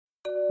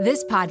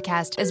This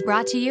podcast is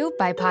brought to you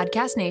by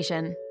Podcast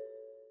Nation.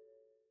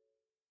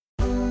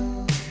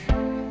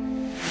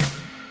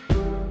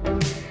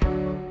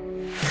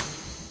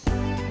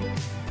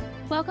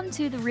 Welcome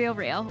to The Real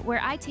Reel, where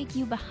I take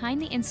you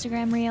behind the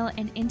Instagram reel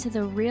and into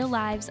the real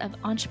lives of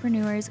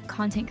entrepreneurs,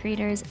 content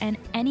creators, and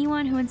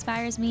anyone who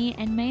inspires me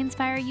and may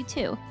inspire you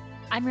too.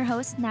 I'm your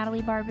host,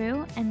 Natalie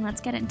Barbu, and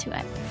let's get into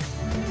it.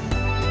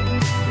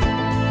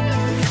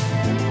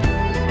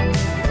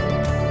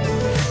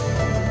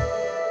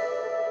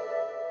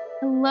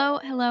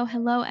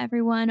 Hello,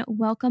 everyone.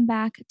 Welcome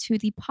back to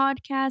the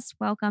podcast.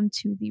 Welcome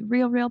to the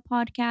Real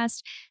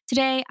podcast.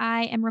 Today,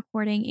 I am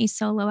recording a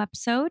solo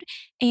episode,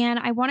 and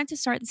I wanted to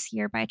start this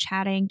year by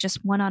chatting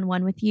just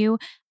one-on-one with you.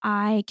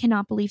 I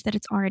cannot believe that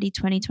it's already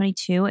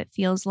 2022. It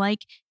feels like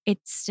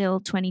it's still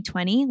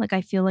 2020. Like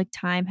I feel like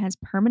time has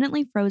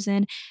permanently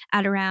frozen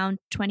at around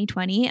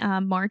 2020,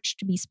 March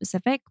to be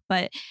specific.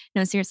 But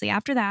no, seriously,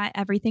 after that,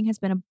 everything has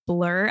been a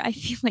blur. I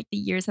feel like the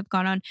years have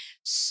gone on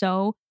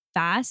so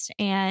fast,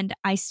 and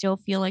I still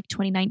feel like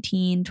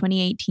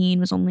 2018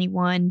 was only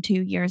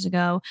 1-2 years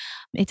ago.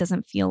 It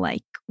doesn't feel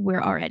like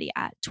we're already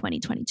at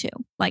 2022.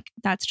 Like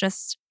that's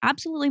just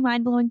absolutely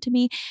mind-blowing to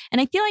me.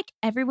 And I feel like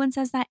everyone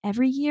says that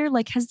every year.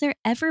 Like, has there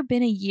ever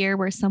been a year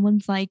where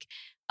someone's like,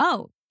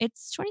 oh,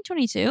 it's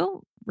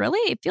 2022? Really?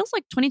 It feels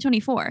like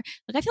 2024.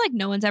 Like, I feel like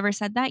no one's ever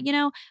said that, you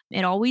know?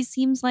 It always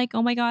seems like,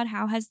 oh my God,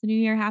 how has the new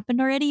year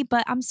happened already?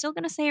 But I'm still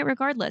going to say it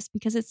regardless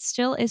because it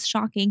still is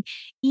shocking,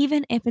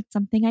 even if it's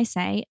something I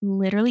say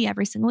literally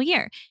every single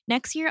year.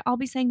 Next year, I'll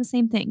be saying the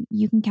same thing.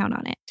 You can count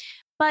on it.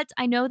 But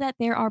I know that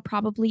there are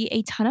probably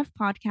a ton of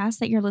podcasts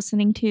that you're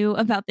listening to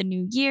about the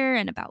new year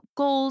and about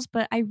goals,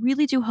 but I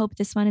really do hope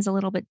this one is a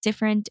little bit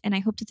different. And I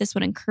hope that this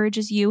one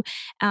encourages you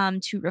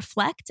to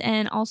reflect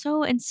and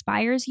also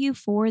inspires you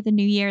for the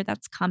new year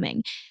that's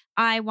coming.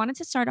 I wanted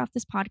to start off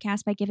this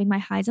podcast by giving my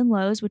highs and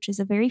lows, which is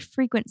a very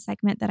frequent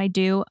segment that I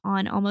do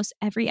on almost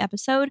every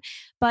episode.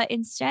 But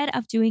instead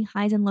of doing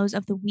highs and lows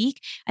of the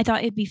week, I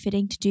thought it'd be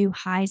fitting to do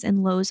highs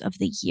and lows of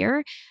the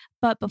year.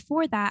 But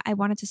before that, I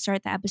wanted to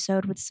start the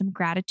episode with some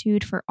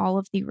gratitude for all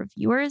of the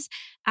reviewers.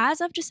 As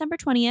of December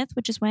 20th,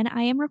 which is when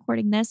I am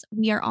recording this,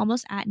 we are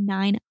almost at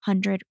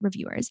 900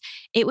 reviewers.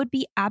 It would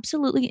be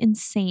absolutely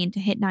insane to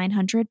hit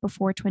 900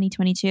 before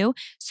 2022.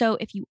 So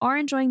if you are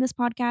enjoying this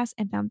podcast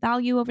and found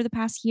value over the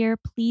past year,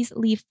 please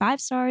leave 5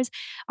 stars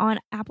on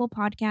Apple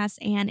Podcasts.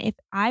 And if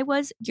I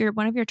was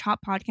one of your top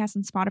podcasts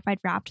on Spotify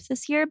Wrapped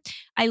this year,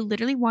 I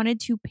literally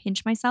wanted to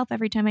pinch myself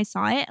every time I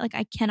saw it. Like,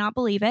 I cannot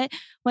believe it.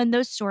 When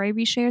those story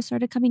reshares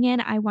started coming in,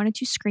 I wanted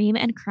to scream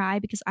and cry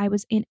because I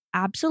was in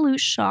absolute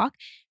shock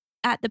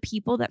at the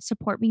people that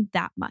support me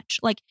that much.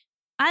 Like,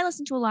 I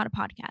listen to a lot of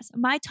podcasts.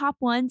 My top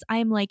ones, I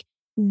am like,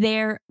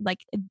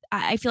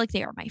 I feel like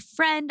they are my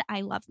friend. I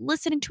love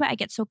listening to it. I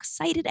get so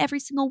excited every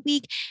single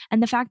week.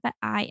 And the fact that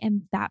I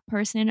am that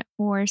person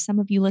for some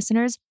of you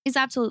listeners is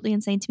absolutely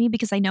insane to me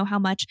because I know how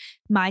much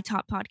my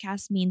top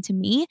podcasts mean to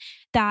me,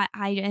 that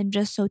I am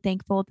just so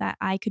thankful that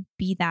I could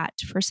be that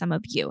for some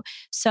of you.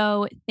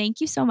 So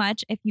thank you so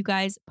much. If you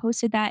guys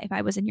posted that, if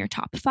I was in your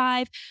top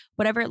 5,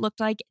 whatever it looked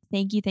like,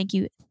 thank you.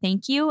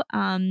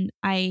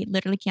 I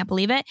literally can't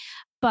believe it.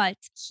 But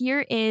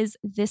here is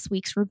this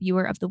week's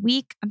reviewer of the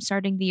week. I'm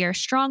starting the year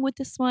strong with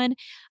this one.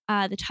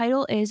 The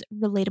title is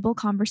Relatable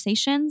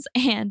Conversations.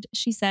 And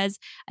she says,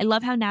 I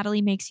love how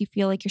Natalie makes you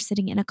feel like you're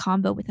sitting in a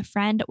combo with a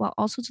friend while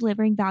also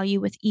delivering value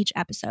with each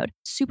episode.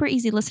 Super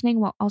easy listening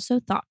while also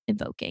thought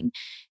evoking.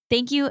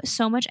 Thank you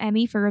so much,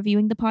 Emmy, for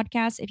reviewing the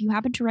podcast. If you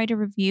happen to write a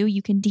review,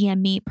 you can DM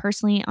me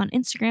personally on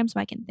Instagram so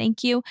I can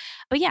thank you.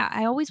 But yeah,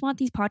 I always want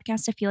these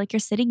podcasts to feel like you're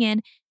sitting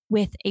in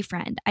with a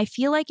friend. I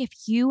feel like if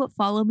you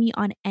follow me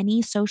on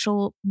any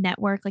social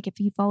network, like if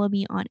you follow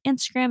me on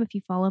Instagram, if you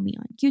follow me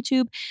on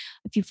YouTube,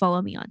 if you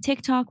follow me on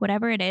TikTok,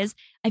 whatever it is,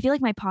 I feel like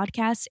my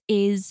podcast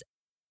is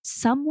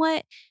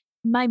somewhat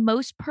my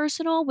most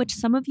personal, which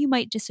some of you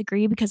might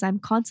disagree because I'm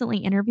constantly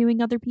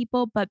interviewing other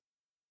people, but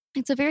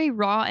it's a very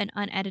raw and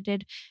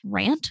unedited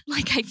rant.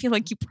 Like, I feel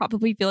like you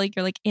probably feel like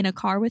you're like in a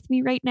car with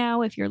me right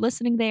now if you're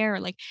listening there, or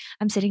like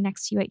I'm sitting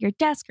next to you at your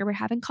desk, or we're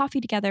having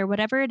coffee together,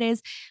 whatever it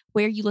is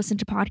where you listen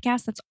to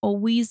podcasts. That's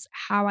always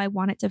how I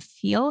want it to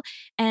feel.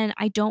 And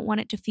I don't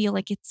want it to feel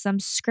like it's some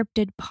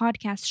scripted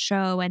podcast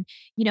show and,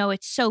 you know,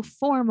 it's so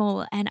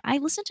formal. And I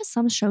listen to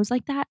some shows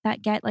like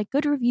that get like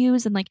good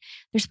reviews and like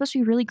they're supposed to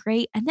be really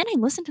great. And then I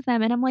listen to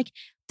them and I'm like,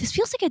 this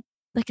feels like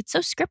it's so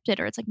scripted,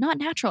 or it's like not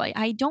natural.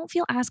 I don't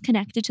feel as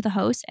connected to the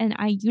host, and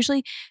I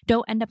usually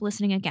don't end up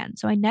listening again.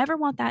 So I never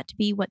want that to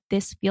be what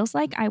this feels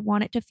like. I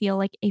want it to feel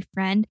like a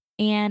friend.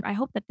 And I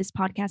hope that this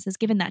podcast has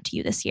given that to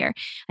you this year.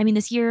 I mean,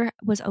 this year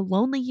was a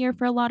lonely year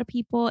for a lot of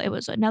people. It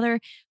was another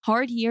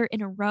hard year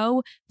in a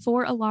row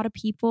for a lot of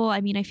people. I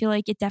mean, I feel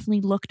like it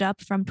definitely looked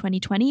up from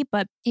 2020,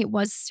 but it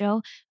was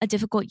still a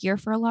difficult year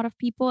for a lot of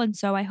people. And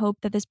so I hope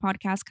that this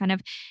podcast kind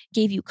of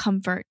gave you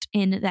comfort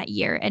in that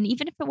year. And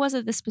even if it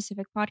wasn't this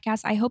specific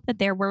podcast, I hope that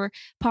there were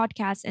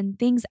podcasts and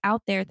things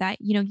out there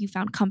that, you know, you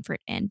found comfort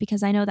in,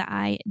 because I know that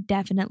I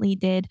definitely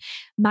did.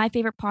 My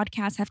favorite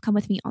podcasts have come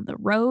with me on the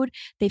road.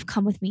 They've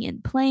come with me me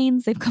in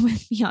planes. They've come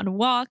with me on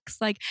walks.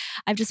 Like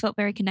I've just felt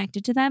very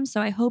connected to them.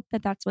 So I hope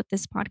that that's what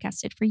this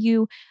podcast did for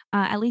you,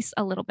 at least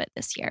a little bit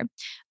this year.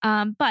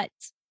 But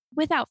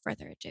without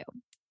further ado,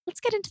 let's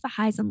get into the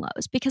highs and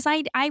lows because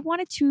I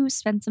wanted to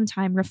spend some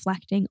time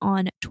reflecting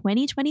on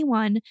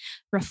 2021,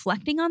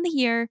 reflecting on the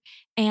year,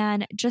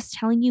 and just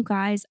telling you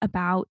guys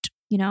about,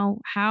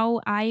 how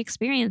I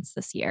experienced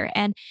this year.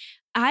 And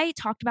I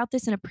talked about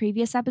this in a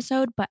previous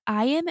episode, but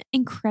I am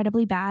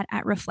incredibly bad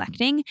at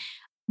reflecting.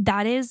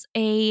 That is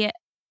a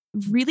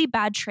really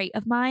bad trait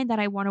of mine that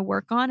I want to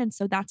work on. And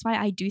so that's why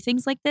I do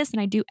things like this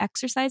and I do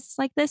exercises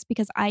like this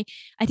because I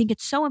think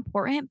it's so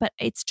important, but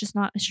it's just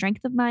not a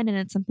strength of mine. And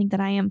it's something that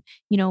I am,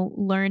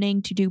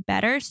 learning to do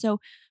better. So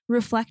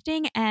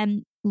reflecting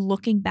and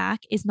looking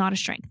back is not a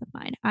strength of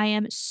mine. I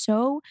am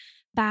so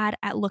bad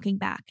at looking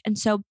back. And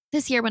so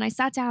this year when I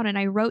sat down and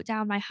I wrote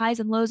down my highs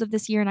and lows of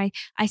this year and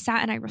I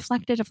sat and I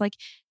reflected of like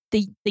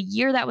the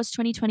year that was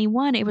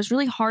 2021, it was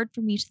really hard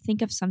for me to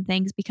think of some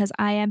things because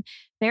I am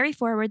very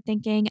forward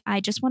thinking. I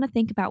just want to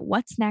think about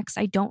what's next.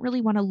 I don't really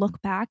want to look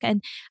back.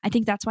 And I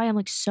think that's why I'm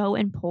like so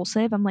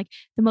impulsive. I'm like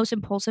the most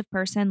impulsive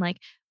person. Like,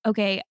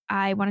 okay,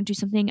 I want to do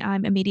something.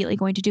 I'm immediately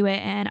going to do it.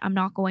 And I'm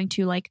not going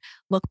to like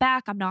look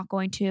back. I'm not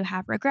going to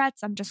have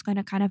regrets. I'm just going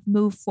to kind of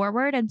move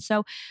forward. And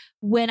so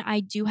when I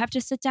do have to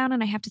sit down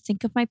and I have to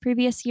think of my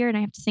previous year and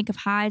I have to think of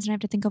highs and I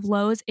have to think of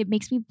lows, it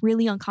makes me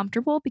really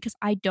uncomfortable because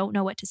I don't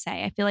know what to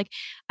say. I feel like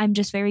I'm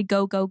just very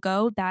go, go,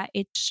 go, that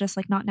it's just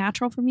like not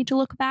natural for me to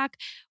look back,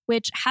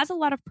 which has a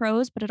lot of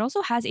pros, but it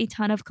also has a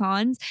ton of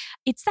cons.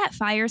 It's that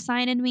fire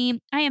sign in me.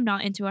 I am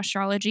not into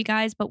astrology,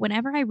 guys, but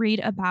whenever I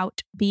read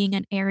about being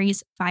an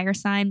Aries fire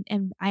sign,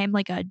 and I am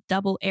like a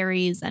double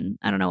Aries, and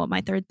I don't know what my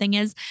third thing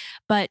is,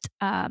 but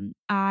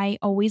I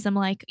always am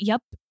like,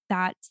 yep,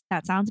 that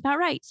sounds about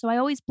right. So I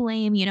always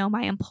blame,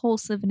 my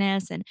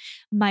impulsiveness and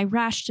my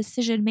rash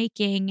decision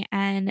making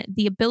and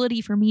the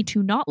ability for me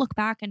to not look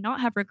back and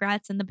not have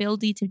regrets and the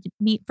ability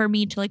for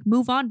me to like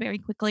move on very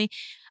quickly.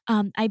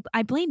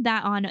 I blame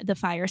that on the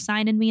fire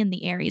sign in me and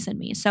the Aries in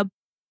me. So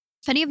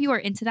if any of you are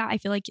into that, I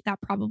feel like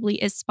that probably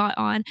is spot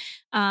on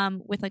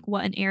with like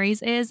what an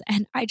Aries is.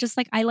 And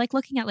I like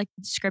looking at like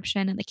the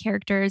description and the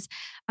characters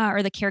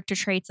or the character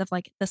traits of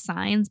like the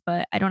signs,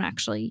 but I don't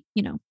actually,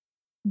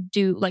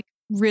 do like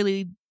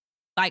really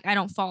like I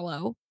don't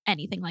follow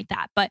anything like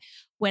that. But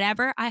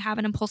whenever I have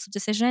an impulsive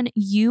decision,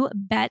 you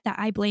bet that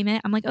I blame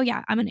it. I'm like, oh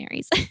yeah, I'm an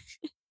Aries.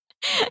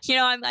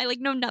 I like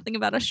know nothing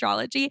about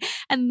astrology.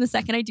 And the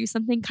second I do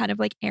something kind of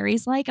like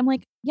Aries like, I'm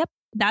like, yep,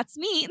 that's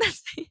me.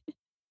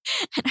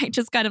 And I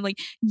just kind of like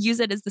use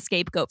it as the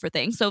scapegoat for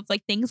things. So if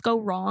like things go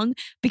wrong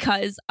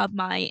because of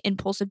my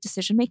impulsive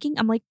decision making,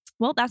 I'm like,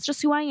 well, that's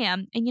just who I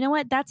am. And you know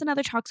what? That's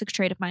another toxic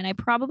trait of mine. I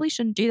probably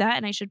shouldn't do that.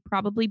 And I should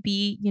probably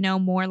be,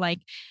 more like,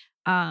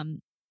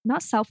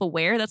 not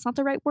self-aware. That's not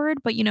the right word,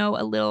 but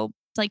a little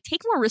like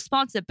take more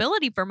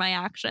responsibility for my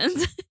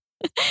actions,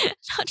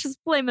 not just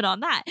blame it on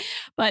that.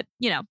 But,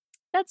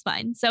 that's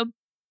fine. So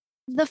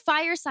the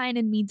fire sign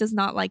in me does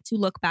not like to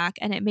look back,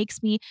 and it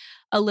makes me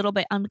a little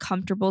bit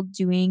uncomfortable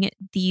doing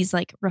these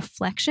like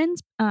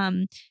reflections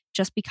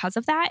just because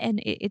of that.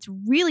 And it's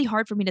really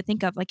hard for me to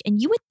think of like,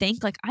 and you would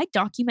think like I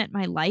document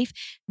my life.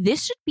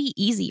 This should be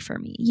easy for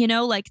me,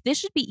 like this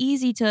should be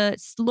easy to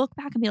look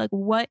back and be like,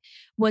 what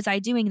was I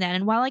doing then?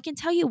 And while I can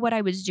tell you what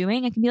I was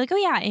doing, I can be like, oh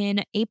yeah,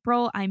 in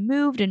April I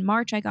moved, in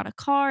March I got a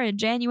car, in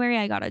January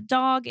I got a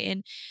dog,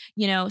 in,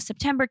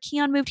 September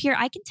Keon moved here.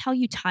 I can tell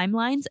you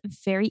timelines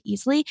very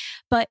easily,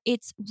 but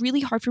it's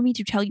really hard for me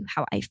to tell you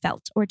how I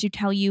felt or to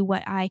tell you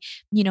what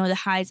the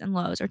highs and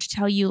lows, or to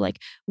tell you like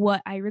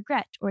what I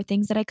regret or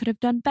things that I could have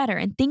done better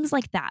and things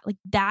like that. Like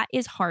that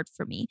is hard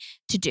for me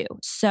to do.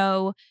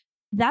 So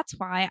that's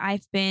why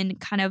I've been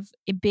kind of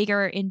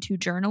bigger into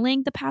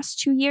journaling the past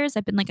 2 years.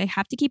 I've been like, I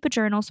have to keep a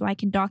journal so I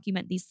can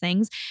document these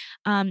things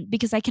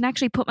because I can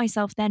actually put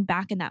myself then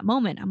back in that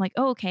moment. I'm like,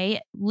 oh, okay,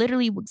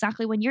 literally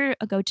exactly 1 year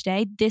ago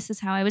today, this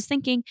is how I was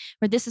thinking,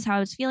 or this is how I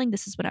was feeling.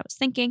 This is what I was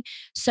thinking.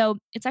 So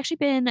it's actually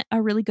been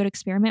a really good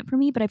experiment for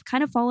me, but I've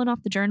kind of fallen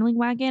off the journaling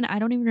wagon. I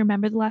don't even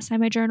remember the last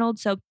time I journaled.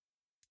 So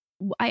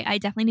I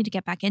definitely need to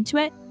get back into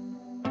it.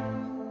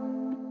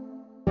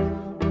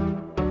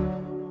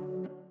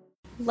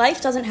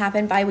 Life doesn't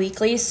happen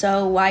bi-weekly,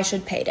 so why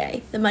should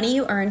payday? The money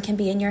you earn can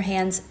be in your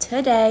hands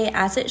today,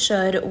 as it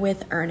should,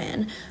 with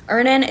Earnin.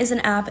 Earnin is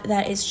an app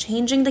that is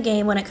changing the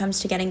game when it comes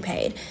to getting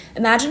paid.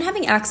 Imagine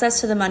having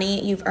access to the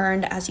money you've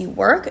earned as you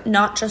work,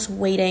 not just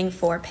waiting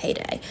for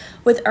payday.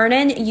 With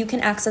Earnin, you can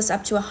access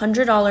up to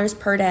 $100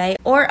 per day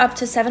or up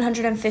to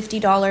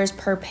 $750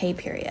 per pay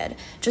period.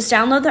 Just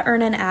download the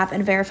Earnin app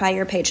and verify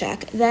your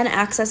paycheck. Then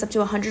access up to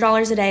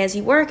 $100 a day as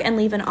you work and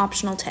leave an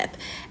optional tip.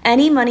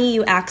 Any money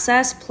you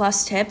access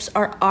plus tips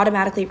are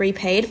automatically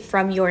repaid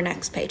from your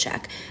next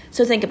paycheck.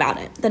 So think about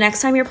it. The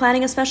next time you're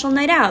planning a special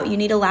night out, you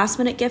need a last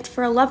minute gift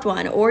for a loved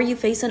one, or you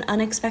face an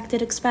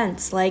unexpected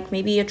expense, like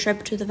maybe a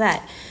trip to the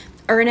vet.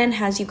 Earnin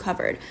has you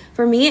covered.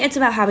 For me, it's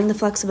about having the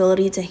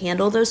flexibility to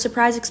handle those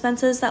surprise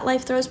expenses that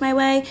life throws my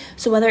way.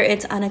 So whether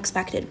it's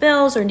unexpected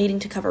bills or needing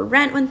to cover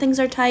rent when things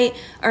are tight,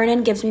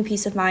 Earnin gives me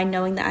peace of mind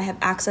knowing that I have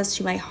access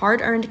to my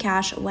hard-earned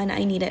cash when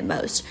I need it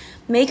most.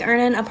 Make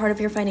Earnin a part of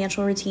your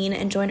financial routine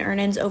and join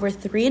Earnin's over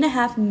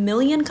 3.5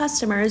 million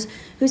customers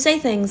who say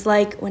things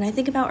like, when I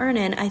think about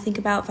Earnin, I think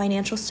about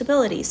financial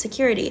stability,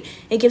 security.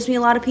 It gives me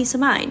a lot of peace of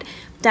mind.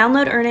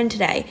 Download Earnin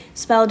today,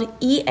 spelled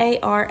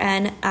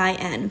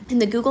EARNIN, in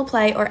the Google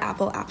Play or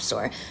Apple App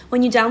Store.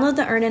 When you download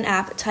the Earnin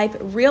app, type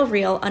Real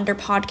Real under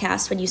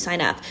podcast when you sign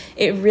up.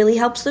 It really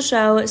helps the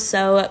show,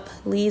 so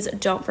please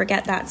don't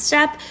forget that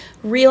step.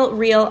 Real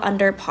Real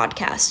under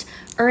podcast.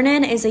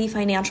 Earnin is a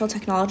financial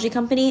technology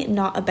company,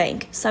 not a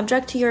bank.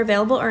 Subject to your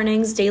available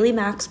earnings, daily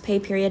max, pay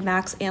period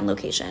max, and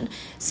location.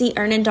 See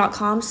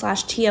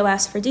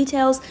earnin.com/TOS for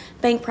details.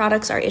 Bank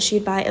products are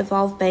issued by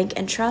Evolve Bank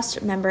and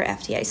Trust, member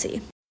FDIC.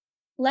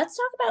 Let's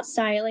talk about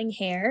styling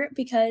hair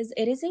because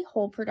it is a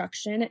whole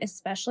production,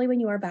 especially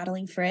when you are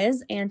battling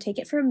frizz. And take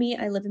it from me,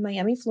 I live in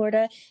Miami,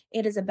 Florida.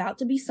 It is about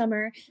to be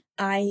summer.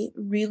 I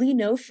really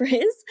know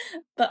frizz,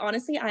 but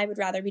honestly, I would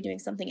rather be doing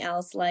something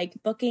else like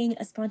booking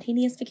a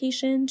spontaneous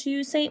vacation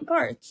to St.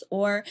 Bart's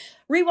or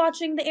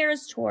rewatching the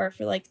Eras tour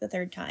for like the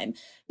third time.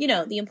 You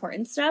know, the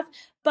important stuff.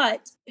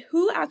 But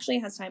who actually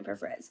has time for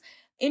frizz?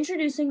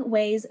 Introducing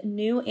Ouai's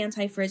new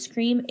anti-frizz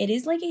cream. It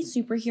is like a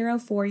superhero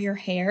for your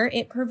hair.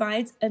 It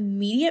provides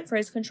immediate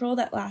frizz control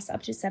that lasts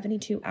up to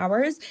 72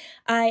 hours.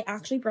 I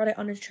actually brought it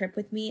on a trip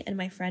with me and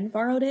my friend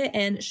borrowed it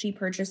and she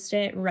purchased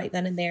it right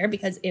then and there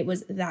because it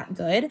was that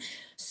good.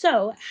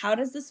 So how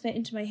does this fit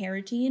into my hair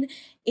routine?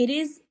 It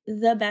is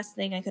the best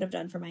thing I could have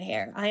done for my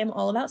hair. I am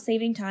all about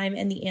saving time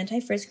and the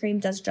anti-frizz cream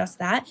does just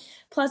that.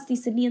 Plus the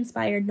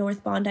Sydney-inspired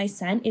North Bondi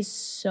scent is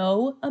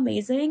so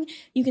amazing.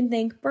 You can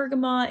thank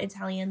bergamot,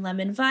 Italian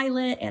lemon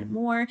violet, and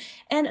more.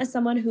 And as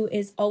someone who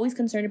is always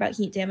concerned about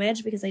heat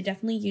damage because I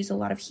definitely use a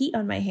lot of heat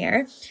on my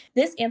hair,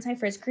 this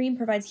anti-frizz cream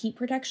provides heat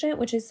protection,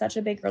 which is such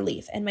a big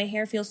relief, and my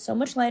hair feels so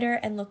much lighter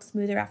and looks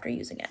smoother after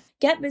using it.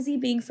 Get busy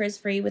being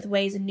frizz-free with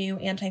Ouai's new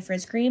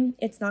anti-frizz cream.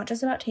 It's not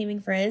just about taming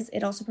frizz,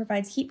 it also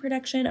provides heat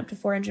protection up to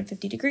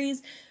 450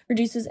 degrees,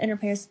 reduces and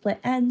repairs split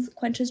ends,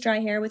 quenches dry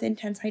hair with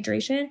intense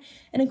hydration,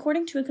 and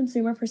according to a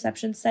consumer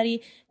perception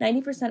study,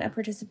 90% of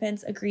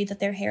participants agreed that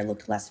their hair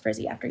looked less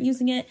frizzy after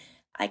using it.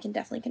 I can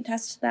definitely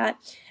contest to that.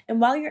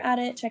 And while you're at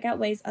it, check out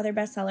Ouai's other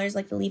bestsellers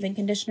like the leave-in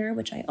conditioner,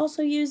 which I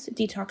also use,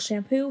 detox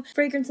shampoo,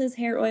 fragrances,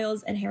 hair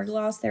oils, and hair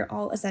gloss. They're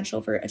all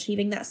essential for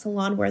achieving that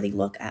salon-worthy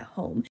look at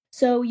home.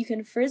 So you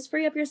can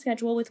frizz-free up your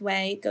schedule with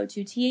Ouai. Go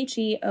to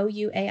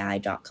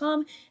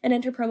THEOUAI.com and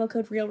enter promo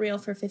code REALREAL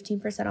for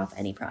 15% off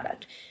any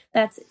product.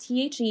 That's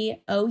THEOUAI.com,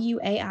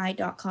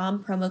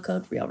 promo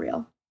code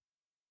REALREAL.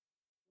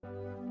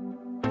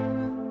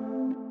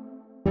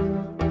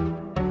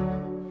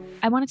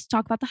 I wanted to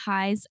talk about the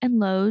highs and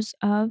lows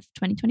of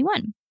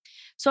 2021.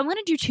 So I'm going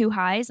to do two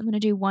highs. I'm going to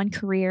do one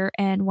career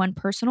and one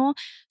personal.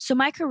 So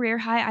my career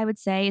high, I would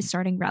say, is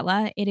starting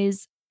Rella. It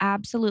is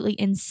absolutely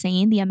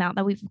insane the amount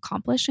that we've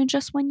accomplished in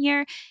just 1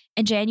 year.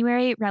 In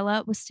January,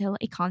 Rella was still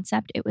a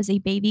concept. It was a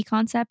baby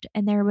concept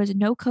and there was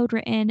no code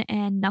written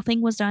and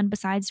nothing was done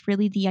besides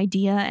really the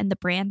idea and the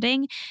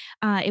branding.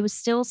 It was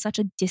still such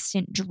a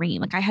distant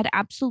dream. Like I had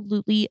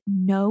absolutely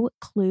no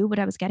clue what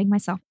I was getting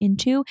myself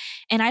into.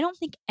 And I don't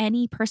think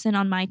any person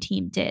on my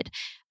team did.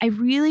 I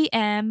really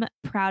am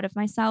proud of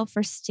myself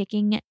for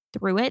sticking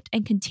through it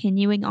and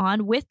continuing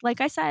on with, like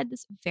I said,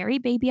 this very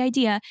baby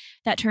idea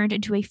that turned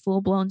into a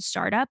full-blown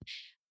startup.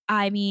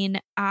 I mean,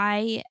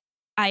 I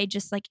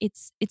just like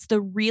it's the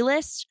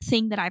realest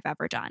thing that I've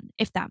ever done,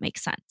 if that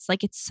makes sense.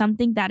 Like it's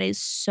something that is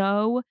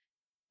so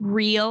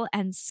real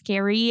and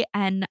scary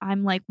and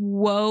I'm like,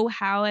 whoa,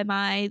 how am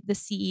I the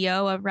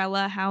CEO of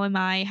Rella? How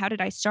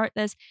did I start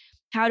this?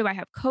 How do I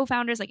have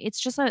co-founders? Like it's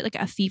just like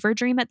a fever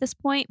dream at this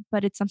point,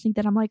 but it's something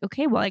that I'm like,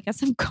 okay, well, I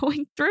guess I'm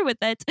going through with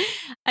it.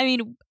 I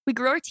mean, we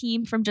grew our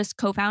team from just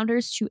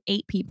co-founders to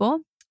 8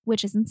 people,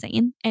 which is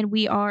insane. And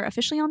we are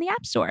officially on the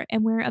App Store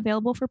and we're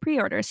available for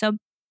pre-order. So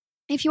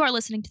if you are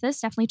listening to this,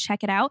 definitely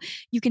check it out.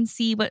 You can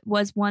see what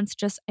was once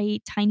just a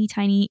tiny,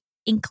 tiny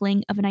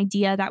inkling of an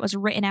idea that was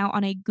written out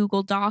on a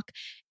Google Doc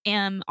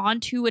and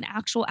onto an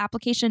actual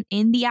application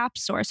in the App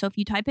Store. So if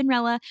you type in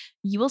Rella,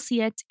 you will see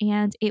it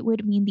and it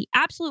would mean the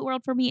absolute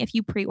world for me if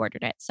you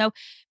pre-ordered it. So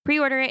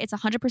pre-order it, it's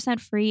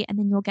 100% free and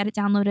then you'll get it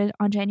downloaded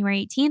on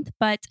January 18th.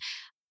 But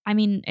I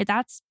mean,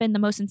 that's been the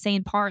most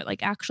insane part,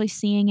 like actually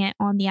seeing it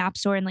on the App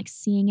Store and like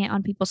seeing it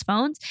on people's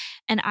phones.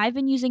 And I've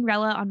been using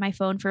Rella on my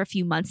phone for a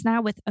few months now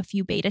with a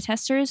few beta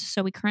testers.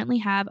 So we currently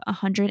have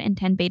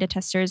 110 beta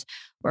testers.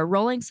 We're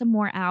rolling some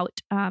more out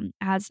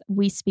as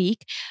we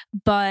speak.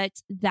 But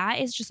that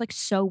is just like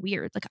so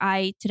weird. Like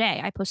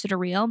today I posted a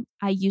reel.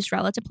 I used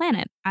Rella to plan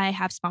it. I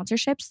have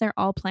sponsorships. They're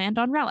all planned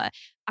on Rella.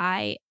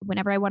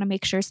 Whenever I want to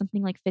make sure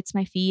something like fits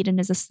my feed and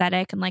is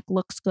aesthetic and like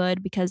looks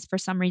good, because for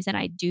some reason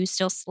I do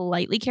still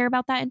slightly care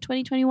about that in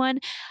 2021,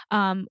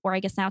 or I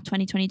guess now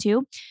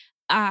 2022.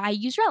 I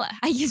use Rella.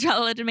 I use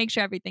Rella to make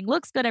sure everything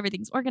looks good,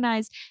 everything's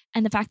organized.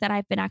 And the fact that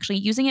I've been actually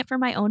using it for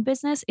my own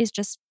business is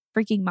just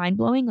freaking mind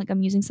blowing. Like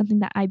I'm using something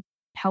that I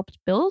helped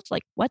build.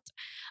 Like what?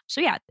 So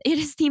yeah, it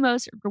is the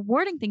most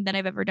rewarding thing that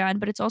I've ever done,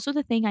 but it's also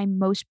the thing I'm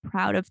most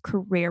proud of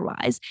career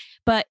wise.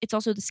 But it's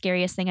also the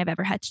scariest thing I've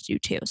ever had to do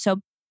too.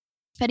 So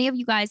if any of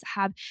you guys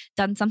have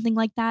done something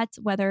like that,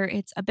 whether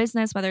it's a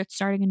business, whether it's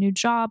starting a new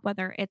job,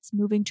 whether it's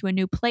moving to a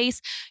new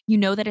place, you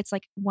know that it's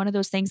like one of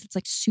those things that's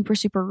like super,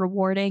 super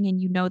rewarding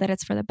and you know that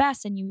it's for the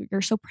best and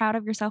you're so proud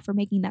of yourself for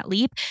making that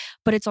leap.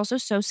 But it's also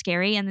so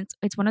scary. And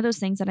it's one of those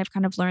things that I've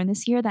kind of learned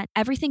this year that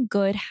everything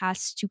good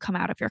has to come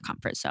out of your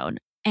comfort zone.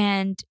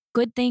 And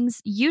good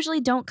things usually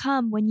don't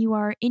come when you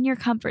are in your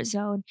comfort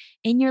zone,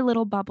 in your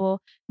little bubble,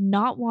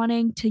 not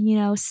wanting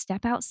to,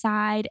 step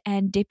outside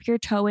and dip your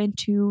toe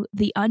into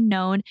the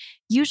unknown.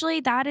 Usually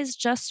that is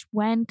just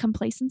when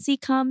complacency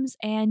comes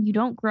and you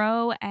don't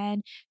grow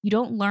and you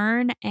don't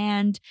learn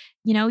and,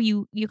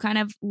 you kind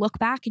of look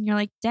back and you're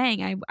like,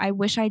 dang, I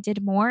wish I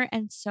did more.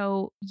 And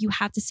so you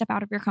have to step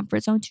out of your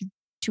comfort zone to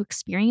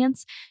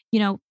experience,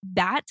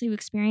 to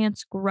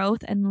experience growth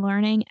and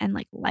learning and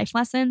like life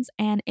lessons.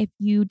 And if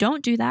you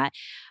don't do that,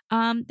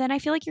 then I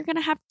feel like you're going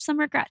to have some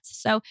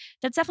regrets. So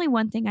that's definitely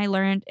one thing I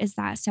learned is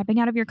that stepping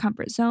out of your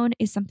comfort zone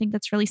is something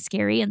that's really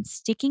scary and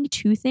sticking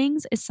to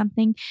things is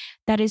something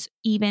that is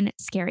even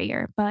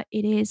scarier, but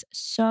it is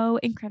so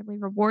incredibly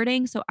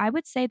rewarding. So I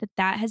would say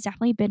that has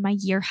definitely been my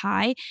year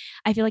high.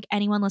 I feel like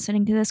anyone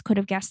listening to this could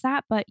have guessed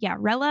that, but yeah,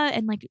 Rella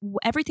and like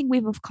everything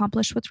we've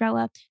accomplished with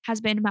Rella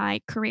has been my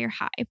career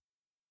high.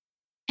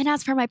 And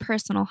as for my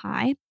personal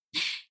high,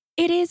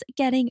 it is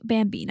getting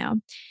Bambino.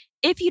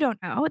 If you don't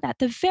know, that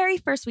the very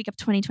first week of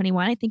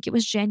 2021, I think it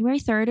was January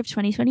 3rd of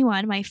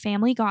 2021, my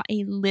family got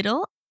a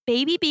little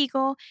baby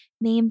beagle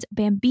named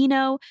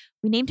Bambino.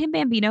 We named him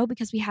Bambino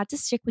because we had to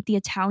stick with the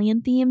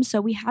Italian theme.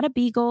 So we had a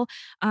beagle.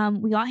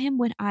 We got him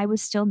when I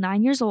was still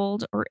 9 years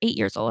old or 8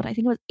 years old. I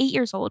think it was 8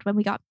 years old when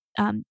we got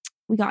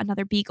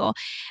another beagle.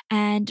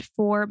 And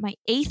for my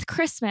 8th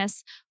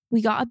Christmas,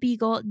 we got a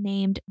beagle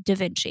named Da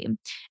Vinci.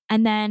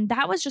 And then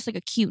that was just like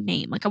a cute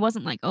name. Like I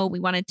wasn't like, oh,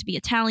 we wanted to be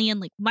Italian.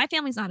 Like my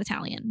family's not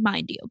Italian,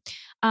 mind you.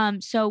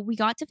 So we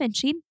got Da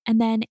Vinci. And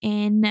then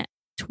in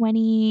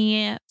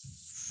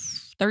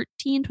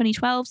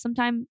 2012,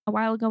 sometime a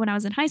while ago when I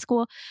was in high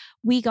school,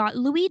 we got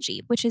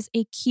Luigi, which is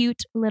a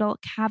cute little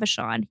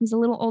Cavachon. He's a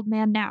little old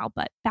man now,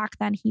 but back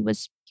then he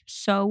was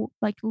so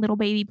like little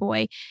baby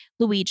boy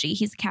Luigi.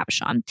 He's a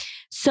Cavachon.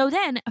 So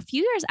then a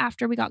few years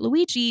after we got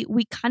Luigi,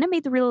 we kind of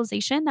made the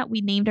realization that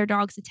we named our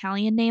dogs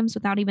Italian names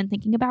without even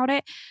thinking about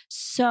it.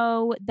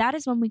 So that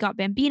is when we got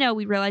Bambino.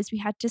 We realized we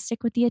had to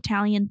stick with the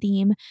Italian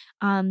theme.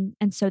 And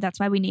so that's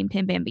why we named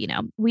him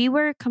Bambino. We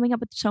were coming up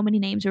with so many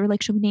names. We were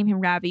like, should we name him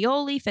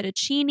Ravioli,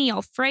 Fettuccine,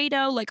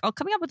 Alfredo? Like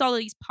coming up with all of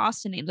these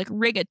pasta names, like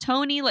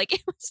rigatoni. Like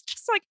it was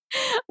just like,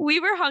 we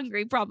were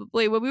hungry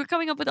probably when we were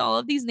coming up with all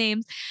of these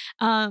names.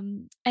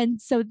 And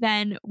so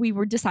then we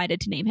were decided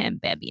to name him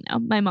Bambino.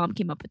 My mom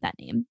came up with that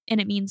name and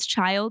it means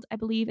child, I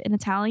believe, in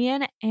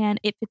Italian. And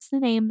it fits the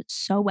name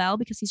so well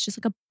because he's just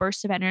like a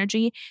burst of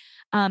energy.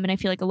 And I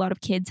feel like a lot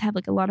of kids have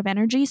like a lot of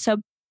energy.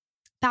 So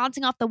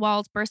bouncing off the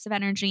walls, burst of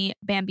energy,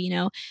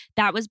 Bambino.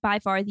 That was by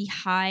far the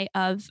high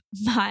of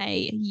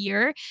my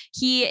year.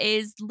 He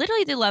is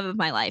literally the love of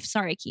my life.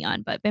 Sorry,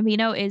 Keon, but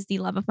Bambino is the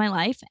love of my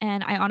life.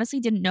 And I honestly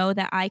didn't know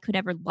that I could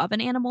ever love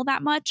an animal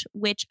that much,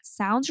 which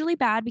sounds really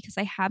bad because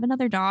I have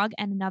another dog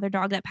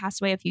that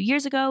passed away a few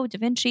years ago, Da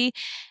Vinci.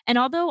 And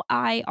although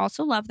I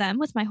also love them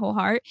with my whole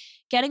heart,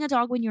 getting a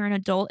dog when you're an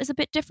adult is a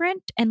bit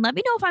different. And let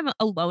me know if I'm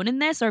alone in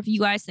this or if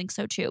you guys think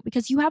so too,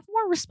 because you have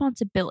more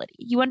responsibility.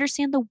 You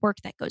understand the work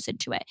that goes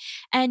into it.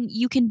 And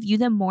you can view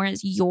them more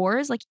as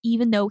yours. Like,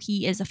 even though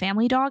he is a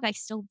family dog, I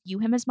still view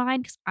him as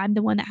mine because I'm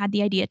the one that had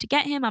the idea to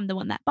get him. I'm the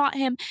one that bought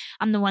him.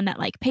 I'm the one that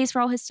like pays for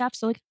all his stuff.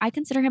 So like, I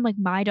consider him like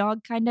my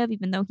dog kind of,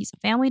 even though he's a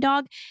family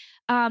dog.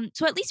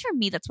 So at least for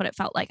me, that's what it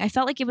felt like. I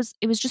felt like it was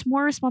just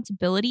more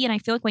responsibility. And I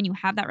feel like when you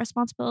have that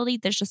responsibility,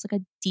 there's just like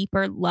a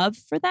deeper love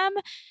for them.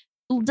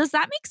 Does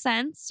that make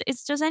sense?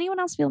 Does anyone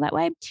else feel that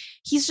way?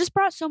 He's just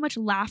brought so much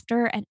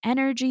laughter and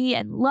energy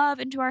and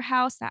love into our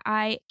house that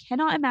I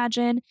cannot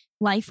imagine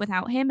life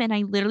without him. And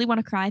I literally want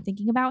to cry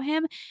thinking about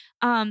him.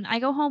 I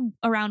go home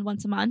around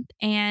once a month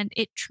and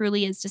it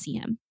truly is to see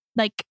him.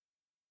 Like,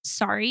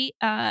 sorry,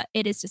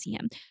 it is to see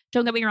him.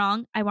 Don't get me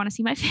wrong, I want to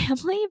see my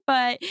family,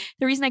 but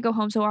the reason I go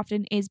home so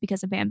often is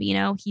because of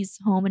Bambino. He's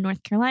home in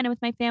North Carolina with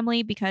my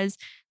family because,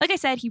 like I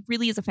said, he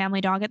really is a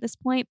family dog at this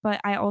point, but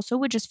I also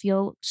would just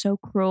feel so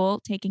cruel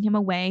taking him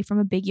away from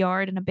a big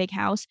yard and a big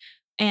house.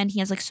 And he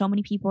has like so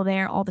many people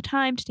there all the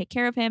time to take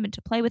care of him and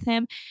to play with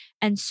him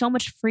and so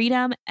much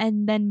freedom.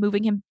 And then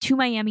moving him to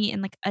Miami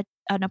in like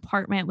an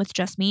apartment with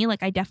just me.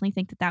 Like, I definitely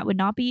think that would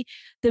not be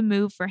the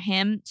move for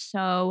him.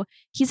 So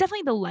he's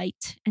definitely the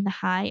light and the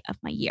high of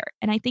my year.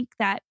 And I think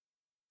that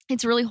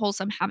it's really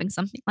wholesome having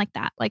something like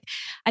that. Like,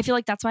 I feel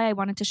like that's why I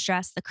wanted to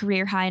stress the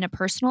career high and a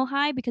personal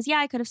high, because yeah,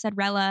 I could have said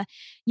Rella,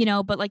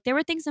 but like there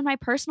were things in my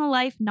personal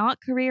life,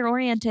 not career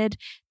oriented,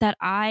 that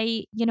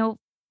I,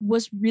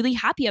 was really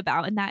happy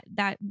about, and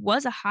that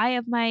was a high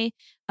of my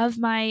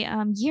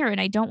year.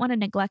 And I don't want to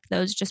neglect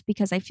those just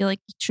because I feel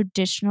like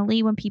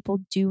traditionally when people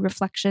do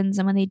reflections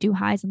and when they do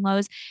highs and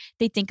lows,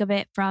 they think of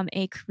it from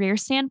a career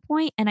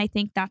standpoint. And I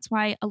think that's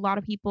why a lot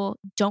of people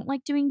don't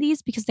like doing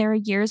these, because there are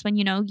years when,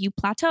 you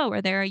plateau,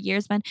 or there are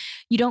years when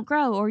you don't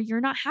grow, or you're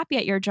not happy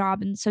at your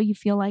job. And so you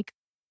feel like,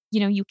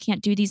 you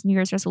can't do these New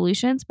Year's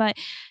resolutions. But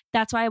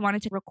that's why I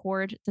wanted to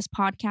record this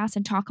podcast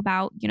and talk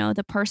about,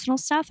 the personal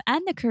stuff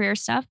and the career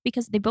stuff,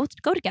 because they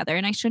both go together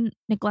and I shouldn't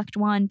neglect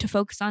one to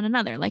focus on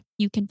another. Like,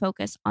 you can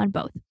focus on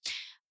both.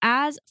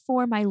 As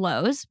for my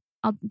lows,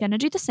 I'm going to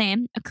do the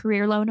same, a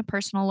career low and a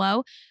personal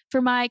low.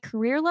 For my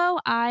career low,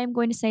 I'm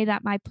going to say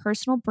that my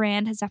personal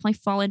brand has definitely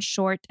fallen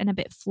short and a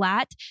bit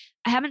flat.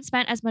 I haven't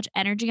spent as much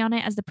energy on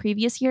it as the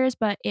previous years,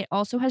 but it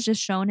also has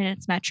just shown in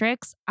its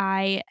metrics.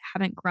 I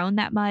haven't grown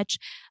that much.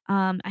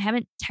 I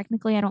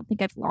don't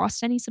think I've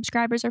lost any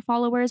subscribers or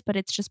followers, but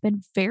it's just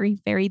been very,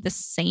 very the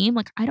same.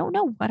 Like, I don't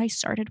know what I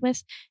started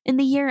with in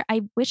the year.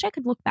 I wish I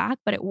could look back,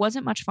 but it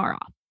wasn't much far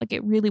off. Like,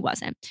 it really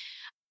wasn't.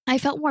 I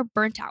felt more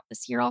burnt out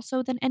this year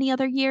also than any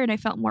other year, and I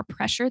felt more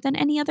pressure than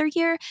any other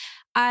year.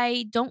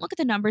 I don't look at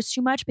the numbers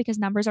too much because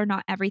numbers are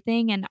not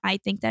everything, and I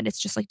think that it's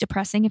just like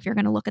depressing if you're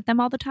going to look at them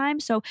all the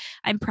time. So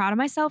I'm proud of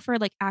myself for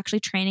like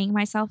actually training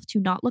myself to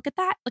not look at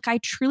that. Like, I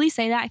truly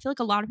say that. I feel like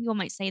a lot of people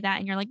might say that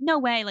and you're like, no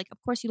way. Like, of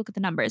course you look at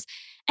the numbers.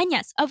 And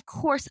yes, of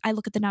course I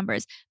look at the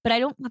numbers, but I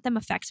don't let them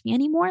affect me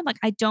anymore. Like,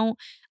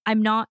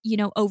 I'm not,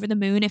 over the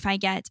moon if I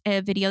get a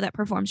video that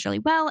performs really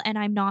well, and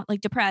I'm not like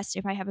depressed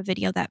if I have a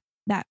video that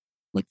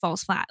like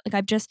falls flat.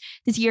 Like, this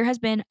year has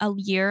been a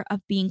year of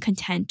being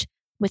content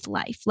with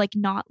life, like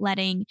not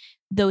letting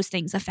those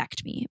things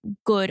affect me,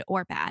 good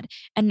or bad.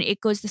 And it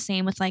goes the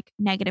same with like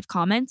negative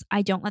comments.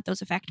 I don't let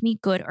those affect me,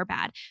 good or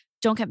bad.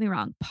 Don't get me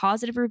wrong.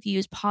 Positive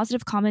reviews,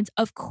 positive comments,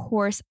 of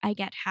course I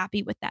get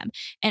happy with them.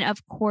 And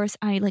of course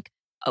I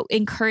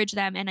encourage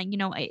them. And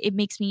it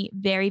makes me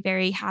very,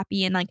 very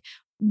happy. And like,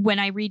 when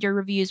I read your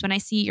reviews, when I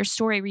see your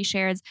story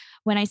reshares,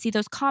 when I see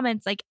those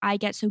comments, like, I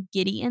get so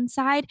giddy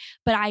inside,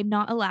 but I'm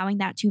not allowing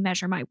that to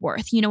measure my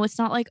worth. It's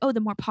not like, oh, the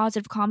more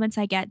positive comments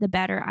I get, the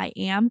better I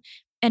am.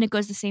 And it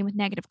goes the same with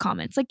negative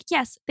comments. Like,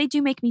 yes, they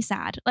do make me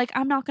sad. Like,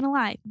 I'm not going to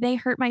lie. They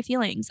hurt my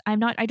feelings. I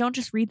don't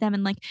just read them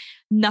and like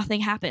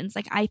nothing happens.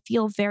 Like, I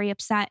feel very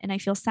upset and I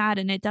feel sad,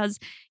 and it does,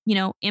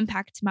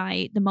 impact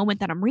the moment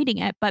that I'm reading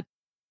it. But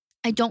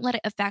I don't let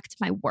it affect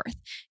my worth.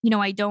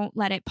 I don't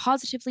let it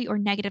positively or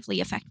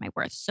negatively affect my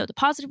worth. So the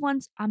positive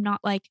ones, I'm not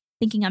like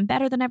thinking I'm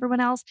better than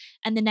everyone else.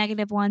 And the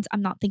negative ones,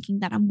 I'm not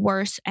thinking that I'm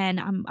worse and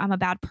I'm a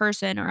bad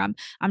person, or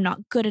I'm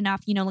not good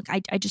enough.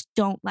 I just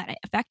don't let it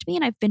affect me.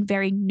 And I've been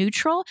very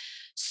neutral.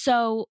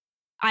 So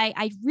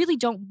I really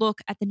don't look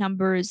at the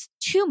numbers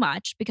too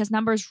much, because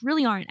numbers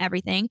really aren't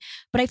everything.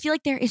 But I feel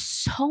like there is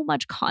so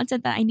much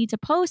content that I need to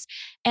post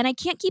and I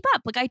can't keep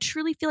up. Like, I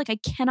truly feel like I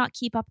cannot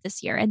keep up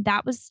this year. And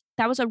that was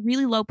a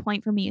really low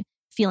point for me,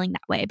 feeling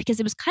that way, because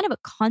it was kind of a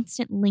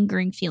constant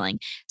lingering feeling,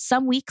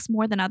 some weeks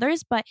more than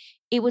others. But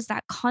it was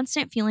that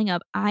constant feeling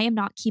of, I am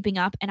not keeping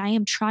up and I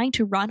am trying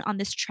to run on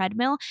this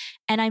treadmill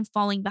and I'm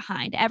falling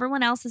behind.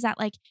 Everyone else is at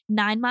like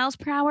 9 miles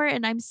per hour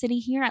and I'm sitting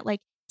here at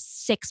like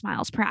 6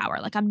 miles per hour.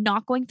 Like, I'm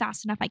not going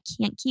fast enough. I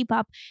can't keep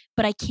up,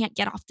 but I can't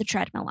get off the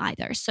treadmill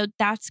either. So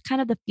that's kind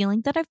of the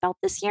feeling that I felt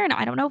this year. And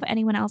I don't know if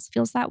anyone else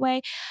feels that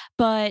way,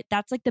 but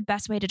that's like the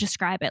best way to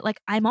describe it. Like,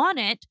 I'm on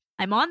it.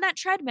 I'm on that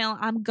treadmill.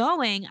 I'm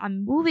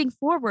moving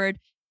forward,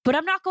 but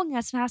I'm not going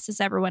as fast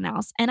as everyone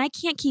else. And I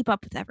can't keep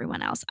up with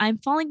everyone else. I'm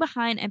falling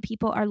behind and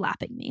people are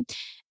lapping me.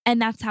 And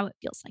that's how it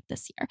feels like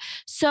this year.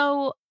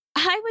 So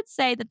I would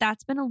say that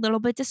that's been a little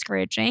bit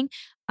discouraging.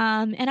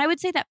 And I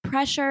would say that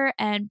pressure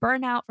and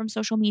burnout from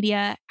social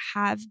media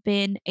have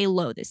been a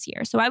low this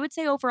year. So I would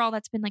say overall,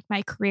 that's been like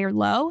my career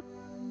low.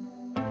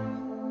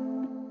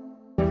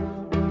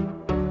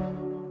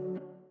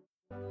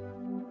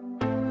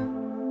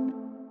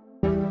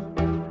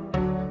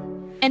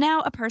 And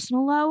now a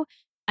personal low.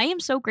 I am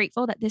so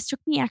grateful that this took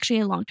me actually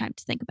a long time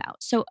to think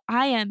about. So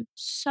I am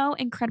so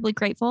incredibly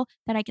grateful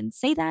that I can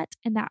say that,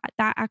 and that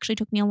actually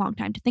took me a long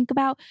time to think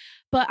about.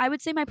 But I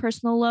would say my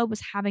personal low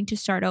was having to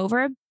start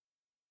over.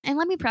 And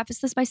let me preface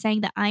this by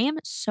saying that I am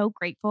so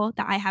grateful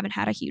that I haven't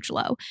had a huge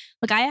low.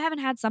 Like, I haven't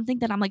had something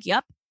that I'm like,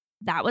 yep,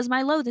 that was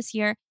my low this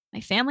year. My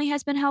family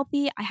has been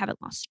healthy. I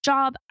haven't lost a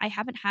job. I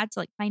haven't had to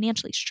like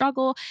financially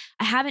struggle.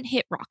 I haven't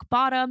hit rock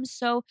bottom.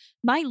 So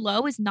my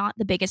low is not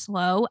the biggest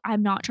low.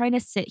 I'm not trying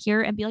to sit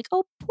here and be like,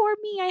 oh, poor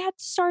me, I had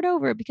to start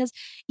over, because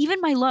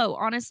even my low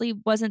honestly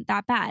wasn't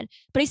that bad.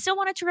 But I still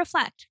wanted to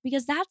reflect,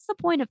 because that's the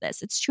point of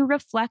this. It's to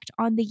reflect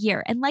on the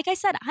year. And like I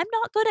said, I'm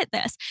not good at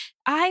this.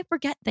 I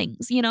forget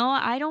things,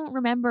 I don't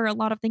remember a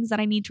lot of things that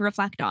I need to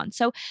reflect on.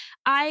 So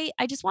I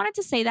just wanted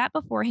to say that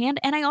beforehand.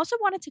 And I also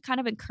wanted to kind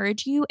of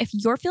encourage you, if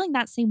you're feeling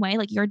that same way,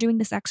 like you're doing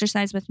this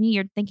exercise with me,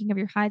 you're thinking of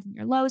your highs and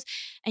your lows,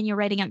 and you're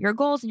writing out your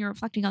goals and you're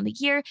reflecting on the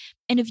year.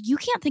 And if you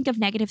can't think of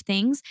negative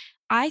things,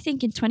 I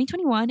think in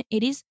 2021,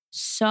 it is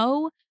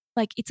so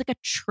like it's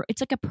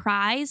like a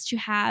prize to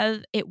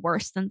have it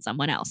worse than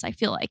someone else, I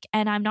feel like.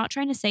 And I'm not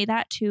trying to say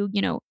that to,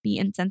 be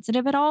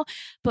insensitive at all,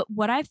 but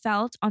what I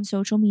felt on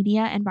social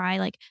media and by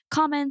like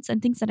comments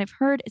and things that I've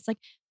heard, it's like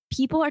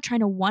people are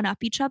trying to one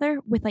up each other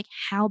with like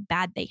how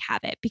bad they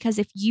have it, because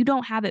if you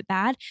don't have it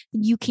bad,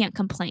 then you can't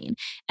complain.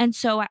 And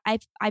so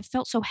I've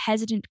felt so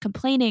hesitant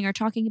complaining or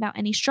talking about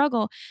any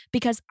struggle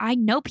because I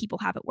know people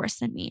have it worse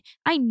than me.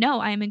 I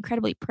know I am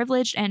incredibly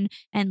privileged and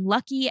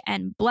lucky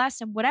and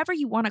blessed and whatever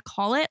you want to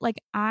call it. Like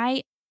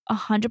I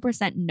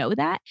 100% know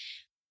that.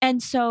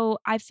 And so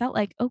I felt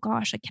like, oh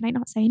gosh, like, can I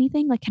not say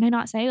anything? Like, can I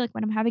not say like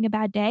when I'm having a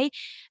bad day,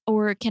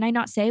 or can I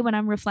not say when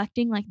I'm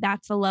reflecting, like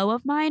that's a low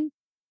of mine?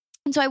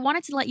 And so I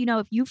wanted to let you know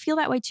if you feel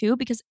that way too,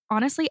 because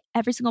honestly,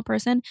 every single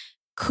person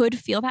could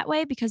feel that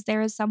way, because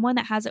there is someone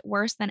that has it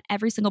worse than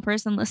every single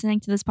person listening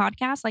to this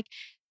podcast. Like,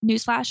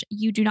 newsflash,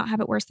 you do not have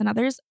it worse than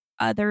others.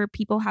 Other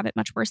people have it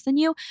much worse than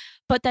you.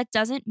 But that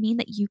doesn't mean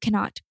that you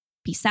cannot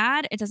be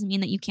sad. It doesn't mean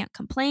that you can't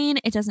complain.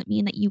 It doesn't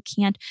mean that you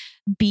can't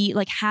be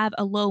like have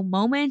a low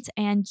moment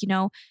and,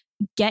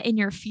 get in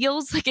your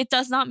feels. Like, it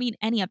does not mean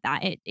any of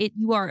that.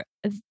 You are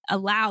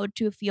allowed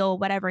to feel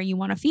whatever you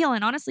want to feel.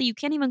 And honestly, you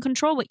can't even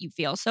control what you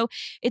feel. So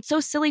it's so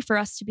silly for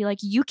us to be like,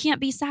 you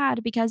can't be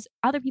sad because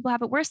other people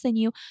have it worse than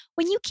you,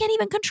 when you can't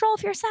even control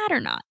if you're sad or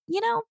not,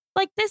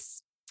 like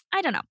this,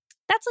 I don't know.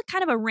 That's a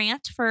kind of a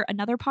rant for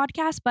another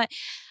podcast, but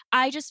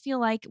I just feel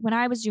like when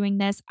I was doing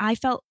this, I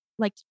felt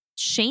like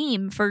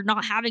shame for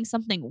not having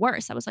something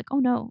worse. I was like, oh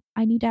no,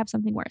 I need to have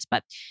something worse.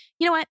 But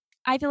you know what?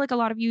 I feel like a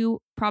lot of you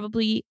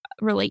probably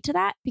relate to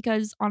that,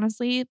 because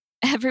honestly,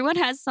 everyone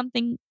has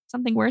something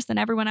worse than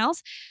everyone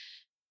else.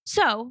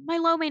 So my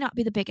low may not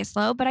be the biggest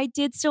low, but I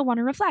did still want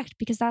to reflect,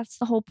 because that's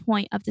the whole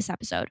point of this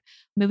episode.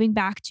 Moving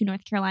back to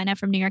North Carolina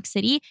from New York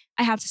City,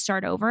 I had to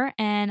start over,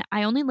 and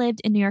I only lived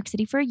in New York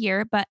City for a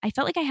year, but I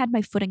felt like I had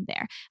my footing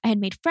there. I had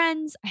made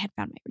friends, I had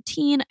found my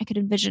routine, I could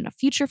envision a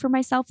future for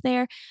myself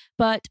there.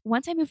 But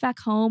once I moved back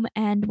home,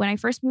 and when I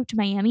first moved to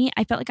Miami,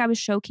 I felt like I was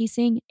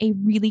showcasing a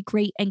really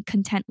great and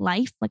content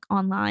life, like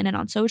online and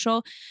on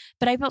social,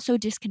 but I felt so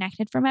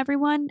disconnected from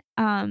everyone.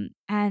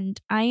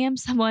 And I am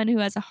someone who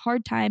has a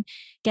hard time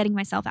getting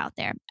myself out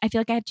there. I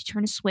feel like I have to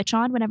turn a switch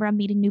on whenever I'm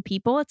meeting new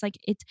people. It's like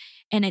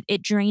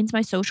it drains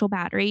my social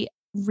battery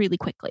really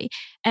quickly.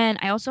 And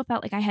I also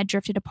felt like I had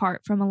drifted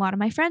apart from a lot of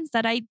my friends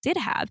that I did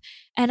have.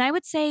 And I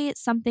would say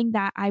something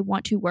that I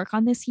want to work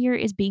on this year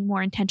is being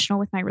more intentional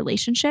with my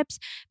relationships,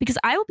 because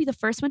I will be the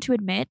first one to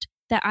admit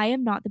that I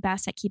am not the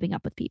best at keeping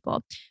up with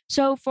people.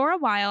 So for a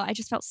while, I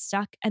just felt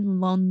stuck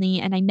and lonely,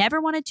 and I never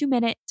wanted to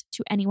admit it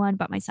to anyone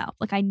but myself.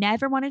 Like, I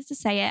never wanted to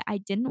say it. I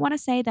didn't want to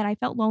say that I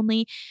felt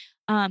lonely.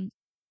 I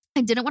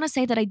didn't want to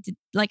say that I did,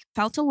 like,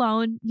 felt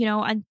alone,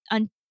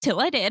 until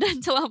I did,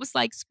 until I was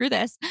like, screw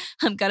this.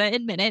 I'm going to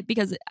admit it,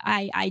 because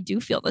I do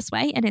feel this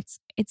way, and it's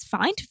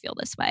fine to feel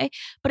this way,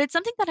 but it's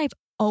something that I've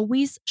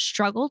always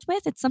struggled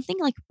with. It's something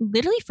like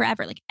literally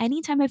forever. Like,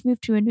 anytime I've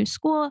moved to a new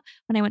school,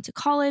 when I went to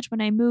college, when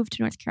I moved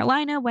to North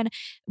Carolina, when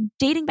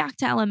dating back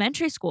to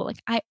elementary school,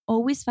 like, I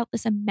always felt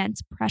this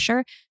immense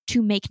pressure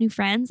to make new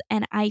friends.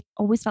 And I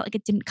always felt like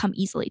it didn't come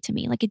easily to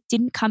me. Like, it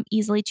didn't come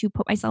easily to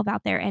put myself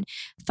out there and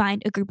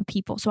find a group of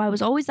people. So I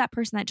was always that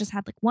person that just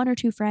had like one or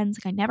two friends.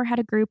 Like, I never had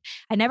a group.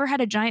 I never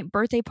had a giant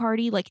birthday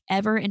party like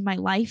ever in my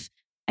life.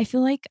 I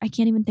feel like I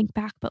can't even think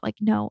back, but like,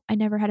 no, I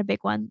never had a big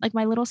one. Like,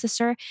 my little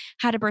sister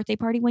had a birthday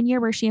party one year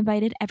where she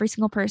invited every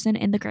single person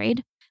in the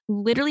grade,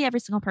 literally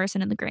every single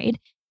person in the grade.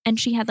 And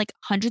she had like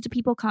hundreds of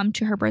people come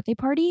to her birthday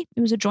party.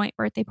 It was a joint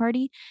birthday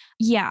party.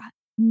 Yeah.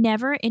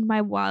 Never in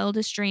my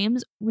wildest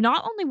dreams.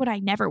 Not only would I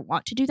never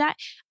want to do that,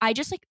 I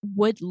just like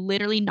would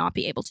literally not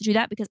be able to do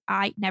that, because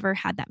I never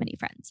had that many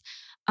friends.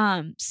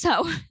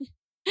 So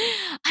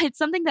it's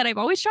something that I've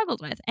always struggled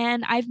with.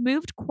 And I've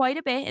moved quite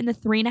a bit in the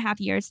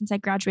 3.5 years since I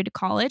graduated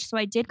college. So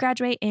I did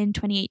graduate in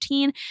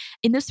 2018.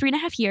 In those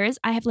 3.5 years,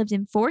 I have lived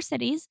in 4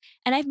 cities,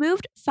 and I've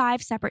moved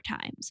 5 separate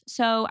times.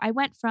 So I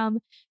went from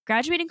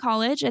graduating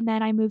college, and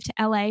then I moved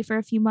to LA for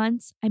a few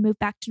months. I moved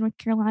back to North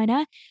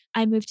Carolina.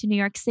 I moved to New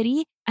York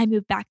City. I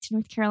moved back to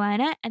North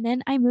Carolina, and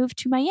then I moved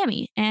to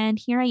Miami. And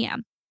here I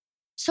am.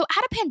 So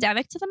add a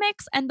pandemic to the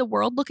mix and the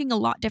world looking a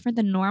lot different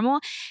than normal.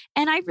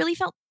 And I really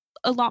felt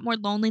a lot more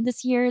lonely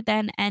this year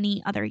than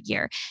any other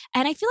year.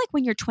 And I feel like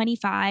when you're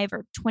 25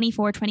 or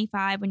 24,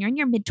 25, when you're in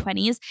your mid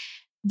 20s,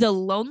 the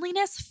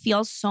loneliness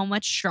feels so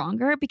much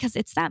stronger, because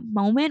it's that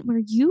moment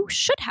where you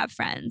should have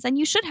friends and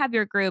you should have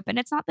your group, and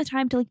it's not the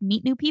time to like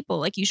meet new people.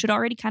 Like, you should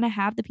already kind of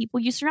have the people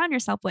you surround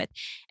yourself with.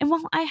 And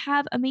while I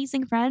have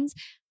amazing friends,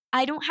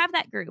 I don't have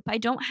that group. I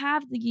don't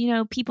have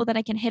the, people that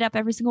I can hit up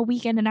every single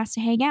weekend and ask to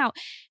hang out.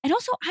 And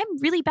also, I'm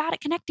really bad at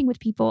connecting with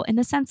people in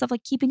the sense of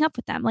like keeping up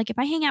with them. Like, if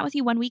I hang out with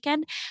you one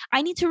weekend,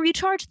 I need to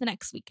recharge the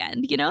next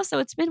weekend, So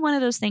it's been one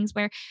of those things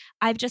where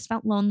I've just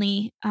felt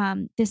lonely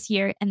this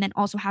year. And then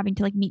also having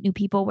to like meet new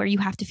people where you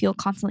have to feel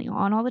constantly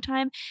on all the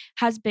time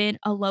has been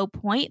a low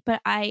point.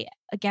 But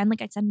again,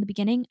 like I said in the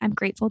beginning, I'm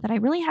grateful that I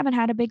really haven't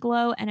had a big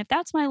low. And if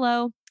that's my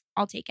low,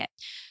 I'll take it.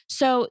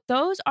 So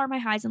those are my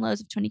highs and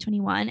lows of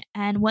 2021.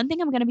 And one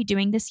thing I'm going to be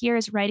doing this year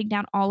is writing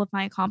down all of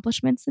my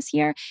accomplishments this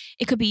year.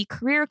 It could be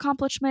career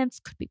accomplishments,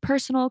 could be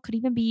personal, could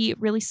even be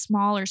really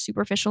small or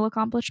superficial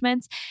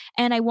accomplishments.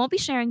 And I won't be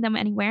sharing them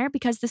anywhere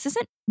because this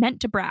isn't meant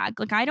to brag.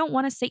 Like, I don't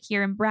want to sit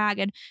here and brag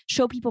and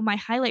show people my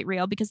highlight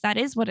reel because that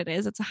is what it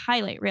is. It's a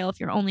highlight reel if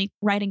you're only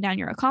writing down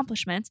your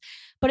accomplishments.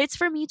 But it's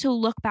for me to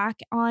look back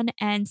on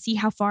and see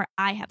how far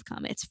I have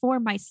come. It's for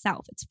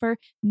myself. It's for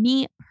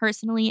me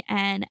personally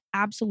and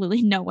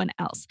absolutely no one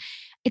else.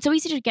 It's so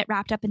easy to get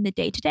wrapped up in the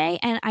day to day.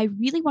 And I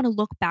really want to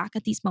look back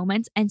at these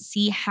moments and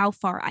see how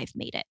far I've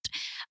made it.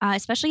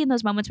 Especially in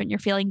those moments when you're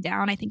feeling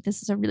down, I think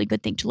this is a really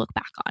good thing to look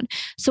back on.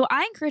 So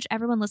I encourage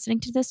everyone listening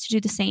to this to do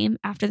the same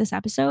after this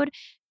episode.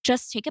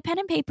 Just take a pen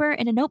and paper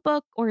and a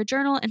notebook or a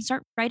journal and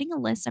start writing a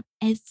list of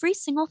every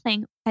single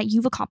thing that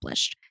you've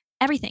accomplished.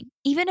 Everything,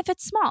 even if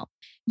it's small.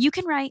 You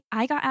can write,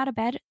 I got out of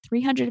bed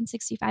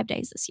 365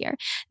 days this year.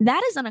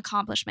 That is an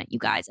accomplishment, you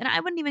guys. And I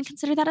wouldn't even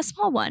consider that a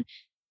small one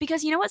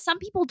because you know what? Some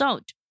people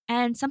don't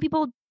and some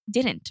people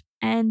didn't.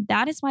 And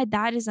that is why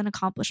that is an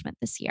accomplishment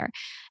this year.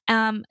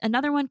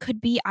 Another one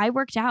could be I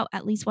worked out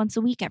at least once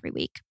a week every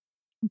week.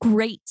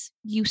 Great.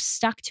 You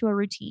stuck to a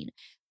routine.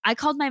 I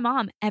called my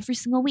mom every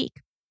single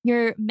week.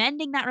 You're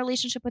mending that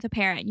relationship with a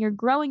parent. You're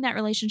growing that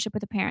relationship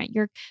with a parent.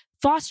 You're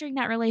fostering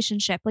that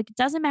relationship. Like, it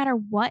doesn't matter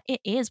what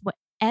it is,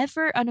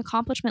 whatever an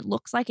accomplishment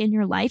looks like in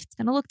your life, it's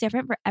going to look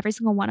different for every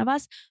single one of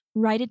us.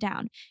 Write it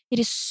down. It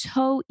is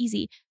so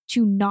easy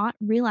to not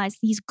realize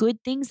these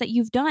good things that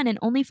you've done and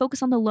only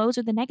focus on the lows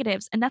or the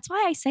negatives. And that's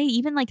why I say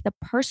even like the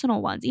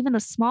personal ones, even the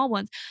small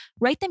ones,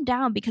 write them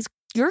down because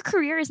your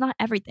career is not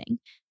everything.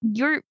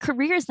 Your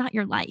career is not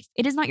your life.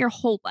 It is not your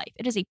whole life.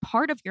 It is a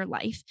part of your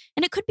life.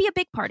 And it could be a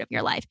big part of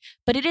your life,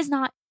 but it is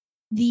not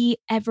the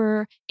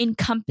ever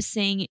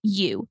encompassing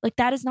you. Like,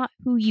 that is not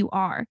who you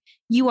are.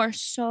 You are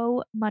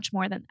so much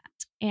more than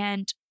that.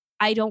 And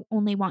I don't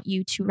only want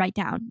you to write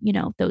down,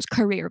 those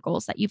career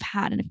goals that you've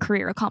had and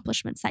career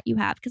accomplishments that you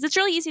have, because it's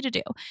really easy to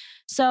do.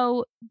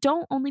 So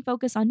don't only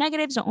focus on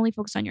negatives. Don't only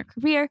focus on your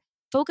career.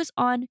 Focus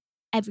on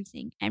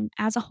everything and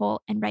as a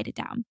whole and write it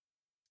down.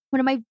 One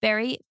of my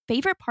very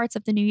favorite parts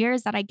of the new year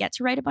is that I get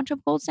to write a bunch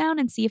of goals down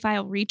and see if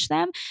I'll reach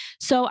them.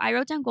 So I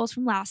wrote down goals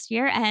from last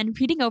year, and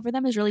reading over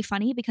them is really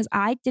funny because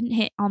I didn't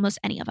hit almost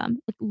any of them,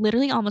 like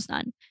literally almost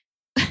none.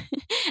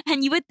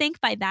 And you would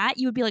think by that,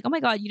 you would be like, oh my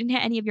God, you didn't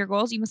hit any of your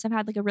goals. You must have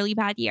had like a really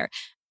bad year.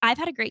 I've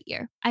had a great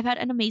year. I've had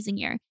an amazing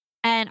year.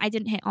 And I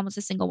didn't hit almost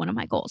a single one of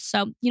my goals.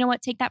 So you know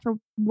what? Take that for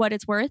what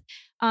it's worth.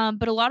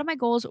 But a lot of my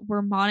goals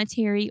were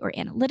monetary or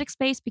analytics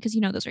based because,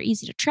 those are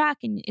easy to track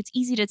and it's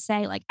easy to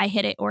say like I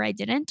hit it or I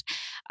didn't.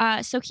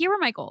 So here were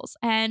my goals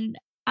and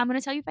I'm going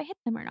to tell you if I hit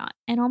them or not.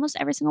 And almost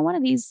every single one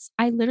of these,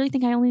 I literally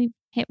think I only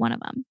hit one of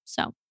them.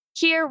 So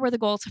here were the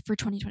goals for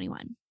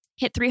 2021.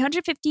 Hit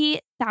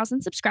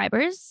 350,000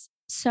 subscribers.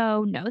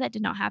 So no, that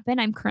did not happen.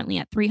 I'm currently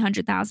at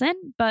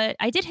 300,000, but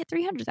I did hit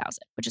 300,000,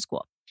 which is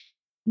cool.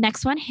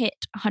 Next one, hit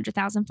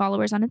 100,000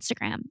 followers on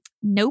Instagram.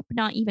 Nope,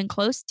 not even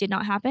close. Did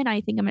not happen.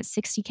 I think I'm at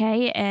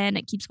 60K and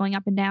it keeps going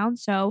up and down.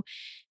 So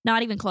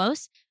not even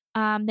close.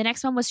 The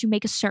next one was to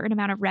make a certain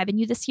amount of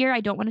revenue this year.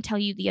 I don't want to tell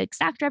you the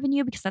exact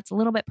revenue because that's a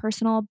little bit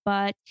personal,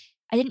 but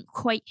I didn't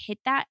quite hit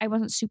that. I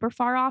wasn't super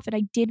far off and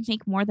I did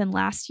make more than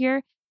last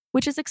year,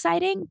 which is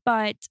exciting,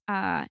 but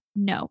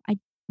no, I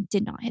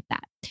did not hit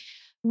that.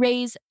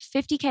 Raise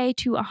 50K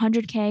to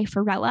 100K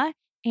for Rella.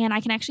 And I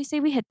can actually say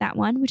we hit that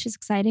one, which is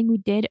exciting. We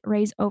did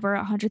raise over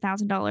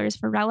 $100,000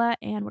 for Rella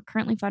and we're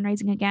currently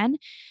fundraising again.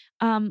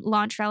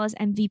 Launch Rella's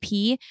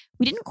MVP.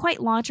 We didn't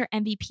quite launch our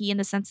MVP in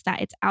the sense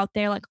that it's out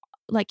there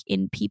like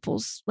in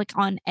people's, like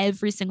on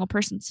every single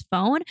person's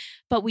phone,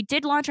 but we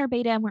did launch our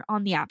beta and we're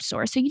on the App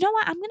Store. So you know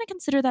what? I'm going to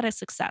consider that a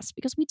success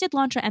because we did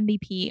launch our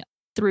MVP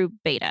through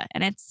beta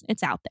and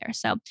it's out there.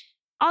 So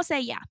I'll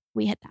say, yeah,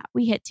 we hit that.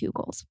 We hit 2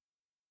 goals.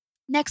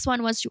 Next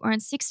one was to earn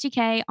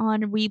 60K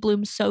on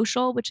WeBloom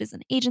Social, which is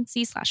an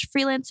agency /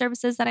 freelance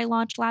services that I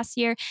launched last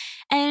year.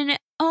 And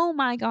oh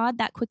my God,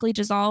 that quickly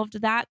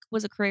dissolved. That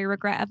was a career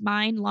regret of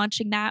mine,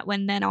 launching that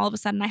when then all of a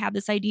sudden I had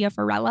this idea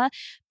for Rella.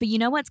 But you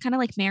know what? It's kind of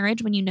like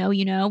marriage. When you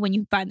know, when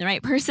you find the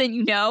right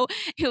person,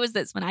 it was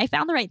this. When I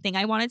found the right thing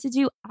I wanted to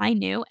do, I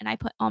knew, and I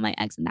put all my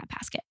eggs in that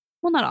basket.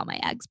 Well, not all my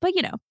eggs, but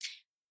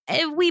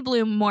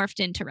WeBloom morphed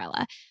into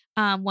Rella.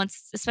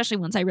 Especially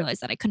once I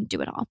realized that I couldn't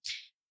do it all.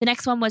 The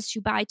next one was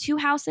to buy 2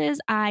 houses.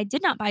 I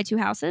did not buy 2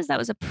 houses. That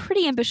was a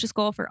pretty ambitious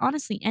goal for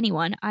honestly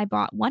anyone. I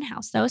bought 1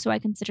 house though, so I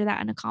consider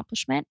that an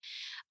accomplishment.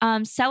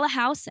 Sell a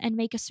house and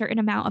make a certain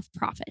amount of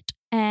profit.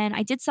 And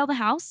I did sell the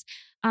house.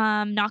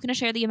 Not going to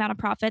share the amount of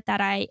profit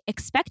that I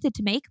expected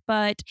to make,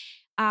 but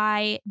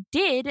I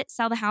did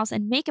sell the house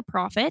and make a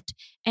profit.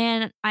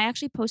 And I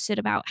actually posted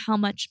about how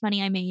much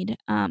money I made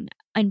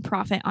in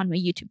profit on my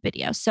YouTube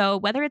video. So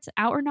whether it's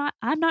out or not,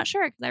 I'm not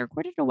sure because I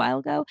recorded it a while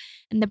ago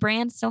and the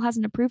brand still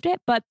hasn't approved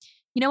it. But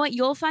you know what?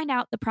 You'll find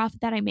out the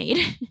profit that I made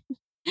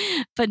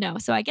But no,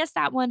 so I guess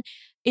that one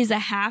is a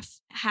half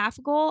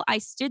goal. I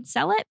did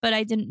sell it, but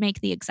I didn't make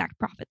the exact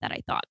profit that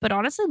I thought. But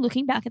honestly,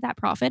 looking back at that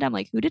profit, I'm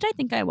like, who did I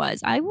think I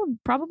was? I will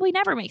probably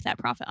never make that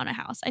profit on a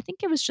house. I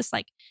think it was just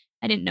like,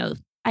 I didn't know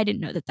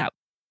that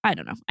I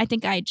don't know. I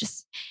think I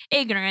just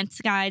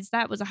ignorance, guys.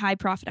 That was a high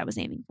profit I was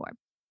aiming for.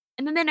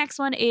 And then the next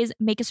one is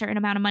make a certain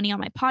amount of money on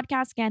my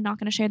podcast. Again, not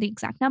going to share the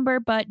exact number,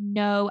 but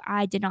no,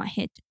 I did not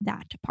hit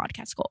that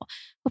podcast goal.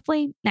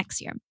 Hopefully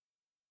next year.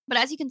 But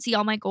as you can see,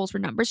 all my goals were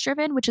numbers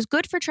driven, which is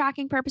good for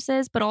tracking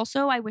purposes. But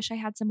also, I wish I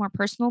had some more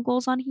personal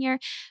goals on here.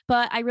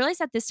 But I realized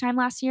that this time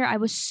last year, I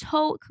was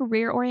so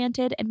career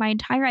oriented and my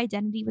entire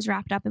identity was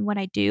wrapped up in what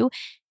I do.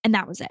 And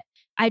that was it.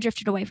 I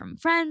drifted away from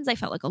friends. I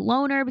felt like a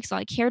loner because all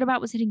I cared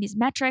about was hitting these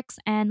metrics.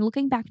 And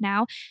looking back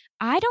now,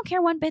 I don't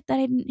care one bit that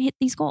I didn't hit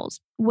these goals.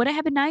 Would it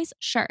have been nice?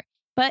 Sure.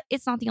 But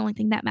it's not the only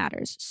thing that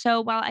matters.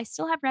 So while I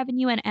still have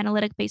revenue and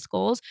analytic-based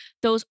goals,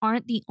 those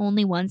aren't the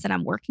only ones that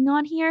I'm working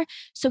on here.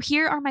 So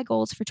here are my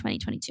goals for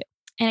 2022.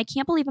 And I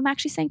can't believe I'm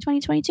actually saying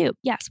 2022.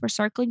 Yes, we're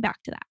circling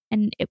back to that.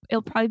 And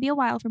it'll probably be a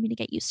while for me to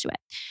get used to it.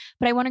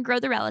 But I want to grow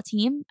the Rella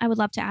team. I would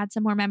love to add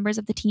some more members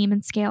of the team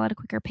and scale at a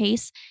quicker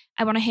pace.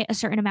 I want to hit a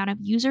certain amount of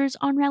users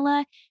on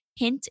Rella.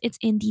 Hint, it's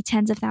in the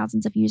tens of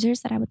thousands of users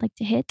that I would like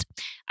to hit.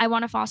 I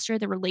want to foster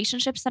the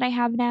relationships that I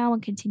have now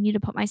and continue to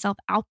put myself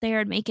out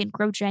there and make and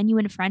grow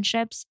genuine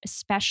friendships,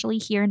 especially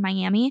here in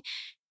Miami.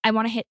 I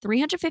want to hit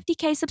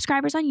 350K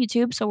subscribers on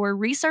YouTube. So we're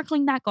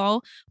recircling that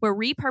goal. We're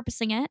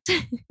repurposing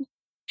it.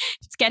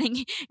 It's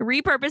getting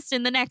repurposed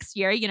in the next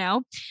year, you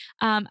know.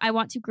 I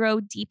want to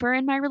grow deeper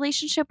in my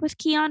relationship with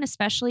Keon,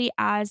 especially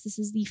as this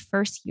is the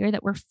first year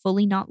that we're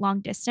fully not long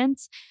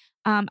distance.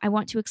 I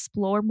want to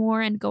explore more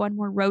and go on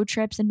more road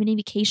trips and mini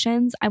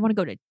vacations. I want to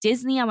go to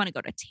Disney. I want to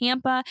go to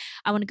Tampa.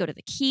 I want to go to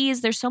the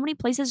Keys. There's so many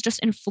places just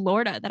in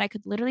Florida that I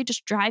could literally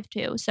just drive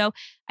to. So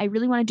I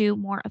really want to do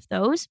more of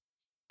those.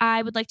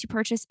 I would like to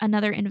purchase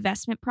another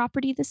investment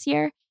property this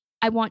year.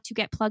 I want to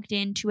get plugged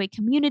into a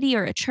community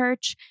or a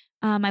church.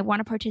 I want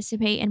to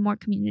participate in more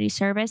community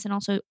service and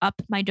also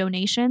up my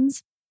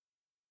donations.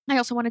 I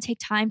also want to take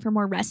time for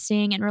more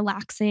resting and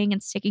relaxing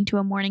and sticking to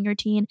a morning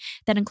routine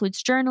that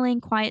includes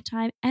journaling, quiet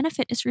time, and a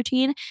fitness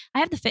routine. I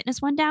have the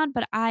fitness one down,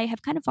 but I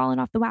have kind of fallen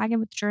off the wagon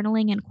with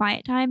journaling and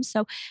quiet time.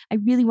 So I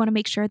really want to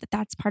make sure that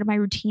that's part of my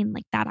routine,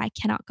 like that I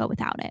cannot go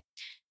without it.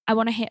 I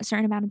want to hit a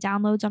certain amount of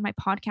downloads on my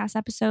podcast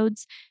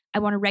episodes. I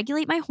want to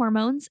regulate my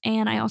hormones,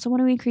 and I also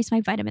want to increase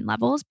my vitamin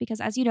levels because,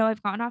 as you know,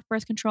 I've gotten off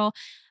birth control.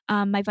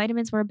 My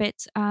vitamins were a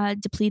bit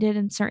depleted,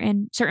 and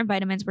certain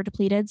vitamins were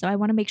depleted. So I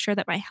want to make sure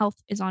that my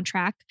health is on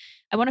track.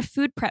 I want to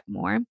food prep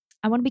more.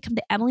 I want to become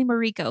the Emily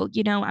Mariko.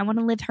 You know, I want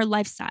to live her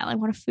lifestyle. I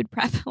want to food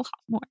prep a lot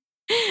more.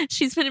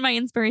 She's been my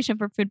inspiration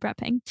for food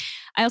prepping.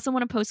 I also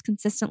want to post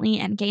consistently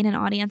and gain an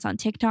audience on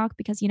TikTok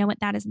because you know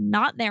what? That is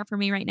not there for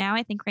me right now.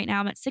 I think right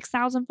now I'm at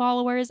 6,000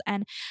 followers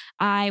and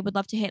I would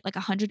love to hit like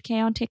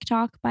 100K on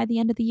TikTok by the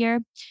end of the year.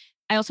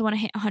 I also want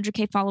to hit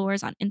 100K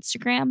followers on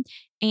Instagram.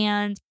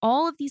 And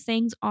all of these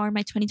things are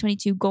my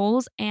 2022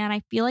 goals. And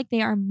I feel like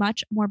they are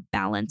much more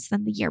balanced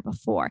than the year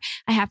before.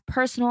 I have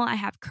personal, I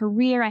have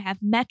career, I have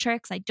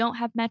metrics. I don't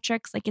have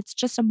metrics. Like it's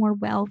just a more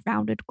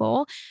well-rounded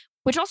goal,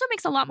 which also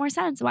makes a lot more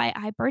sense why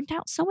I burnt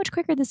out so much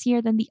quicker this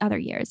year than the other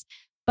years.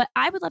 But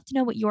I would love to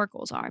know what your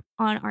goals are.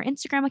 On our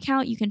Instagram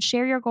account, you can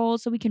share your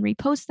goals so we can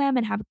repost them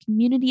and have a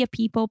community of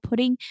people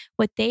putting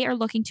what they are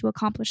looking to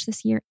accomplish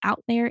this year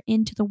out there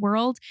into the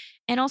world.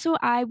 And also,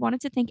 I wanted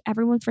to thank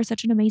everyone for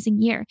such an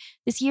amazing year.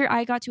 This year,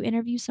 I got to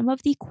interview some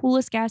of the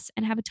coolest guests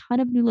and have a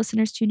ton of new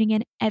listeners tuning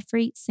in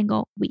every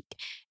single week.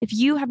 If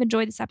you have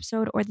enjoyed this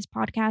episode or this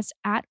podcast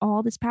at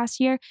all this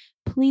past year,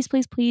 please,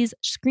 please, please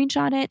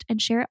screenshot it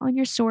and share it on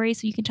your story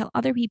so you can tell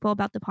other people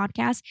about the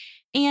podcast.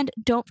 And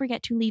don't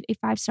forget to leave a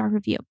 5-star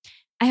review.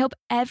 I hope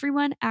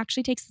everyone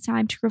actually takes the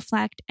time to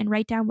reflect and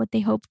write down what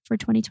they hope for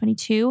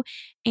 2022.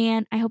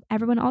 And I hope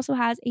everyone also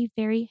has a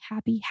very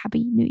happy,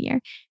 happy new year.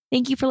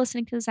 Thank you for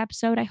listening to this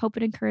episode. I hope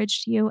it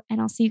encouraged you, and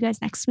I'll see you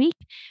guys next week.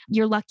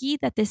 You're lucky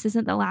that this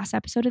isn't the last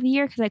episode of the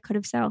year because I could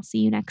have said I'll see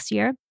you next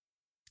year.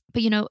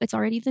 But you know, it's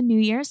already the new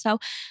year. So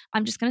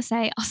I'm just going to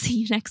say I'll see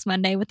you next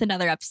Monday with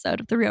another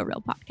episode of the Real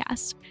Real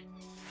Podcast.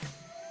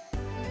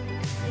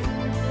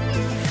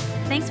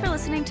 Thanks for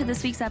listening to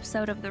this week's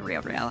episode of The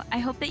Real Real. I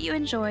hope that you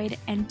enjoyed,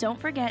 and don't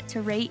forget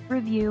to rate,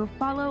 review,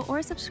 follow,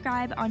 or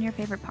subscribe on your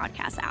favorite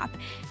podcast app.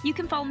 You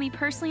can follow me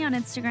personally on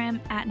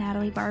Instagram at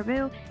Natalie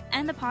Barbu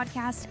and the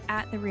podcast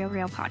at The Real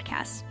Real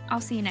Podcast.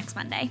 I'll see you next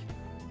Monday.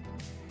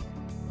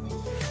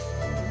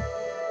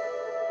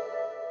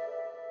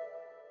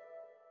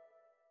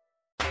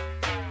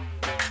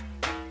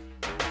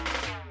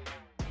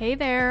 Hey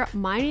there,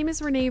 my name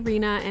is Renee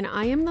Rena and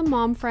I am the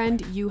mom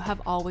friend you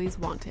have always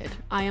wanted.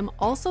 I am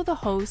also the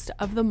host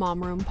of the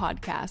Mom Room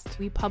podcast.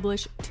 We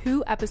publish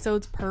 2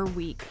 episodes per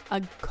week, a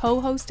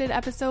co-hosted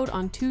episode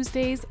on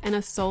Tuesdays and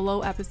a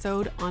solo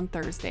episode on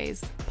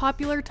Thursdays.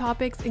 Popular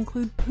topics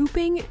include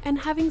pooping and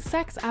having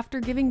sex after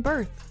giving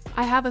birth.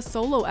 I have a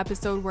solo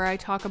episode where I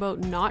talk about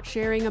not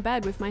sharing a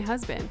bed with my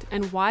husband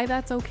and why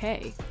that's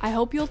okay. I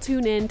hope you'll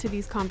tune in to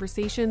these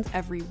conversations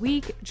every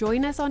week.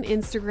 Join us on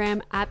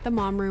Instagram at the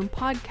Mom Room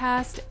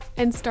Podcast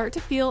and start to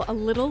feel a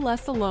little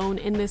less alone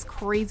in this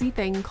crazy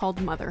thing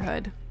called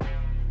motherhood.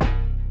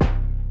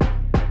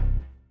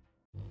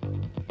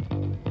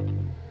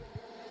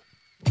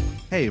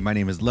 Hey, my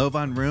name is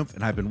Lovan Rumpf,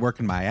 and I've been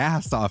working my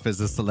ass off as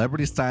a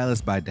celebrity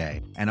stylist by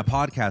day and a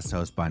podcast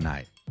host by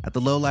night. At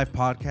the Low Life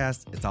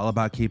Podcast, it's all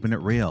about keeping it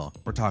real.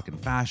 We're talking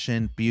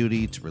fashion,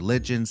 beauty, to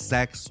religion,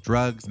 sex,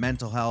 drugs,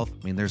 mental health.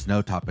 I mean, there's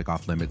no topic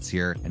off limits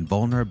here, and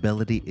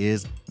vulnerability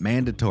is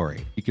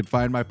mandatory. You can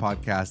find my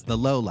podcast, The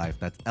Low Life,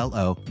 that's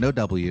L-O, no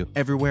W,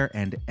 everywhere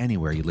and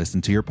anywhere you listen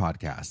to your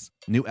podcasts.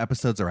 New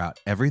episodes are out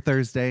every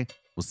Thursday.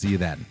 We'll see you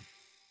then.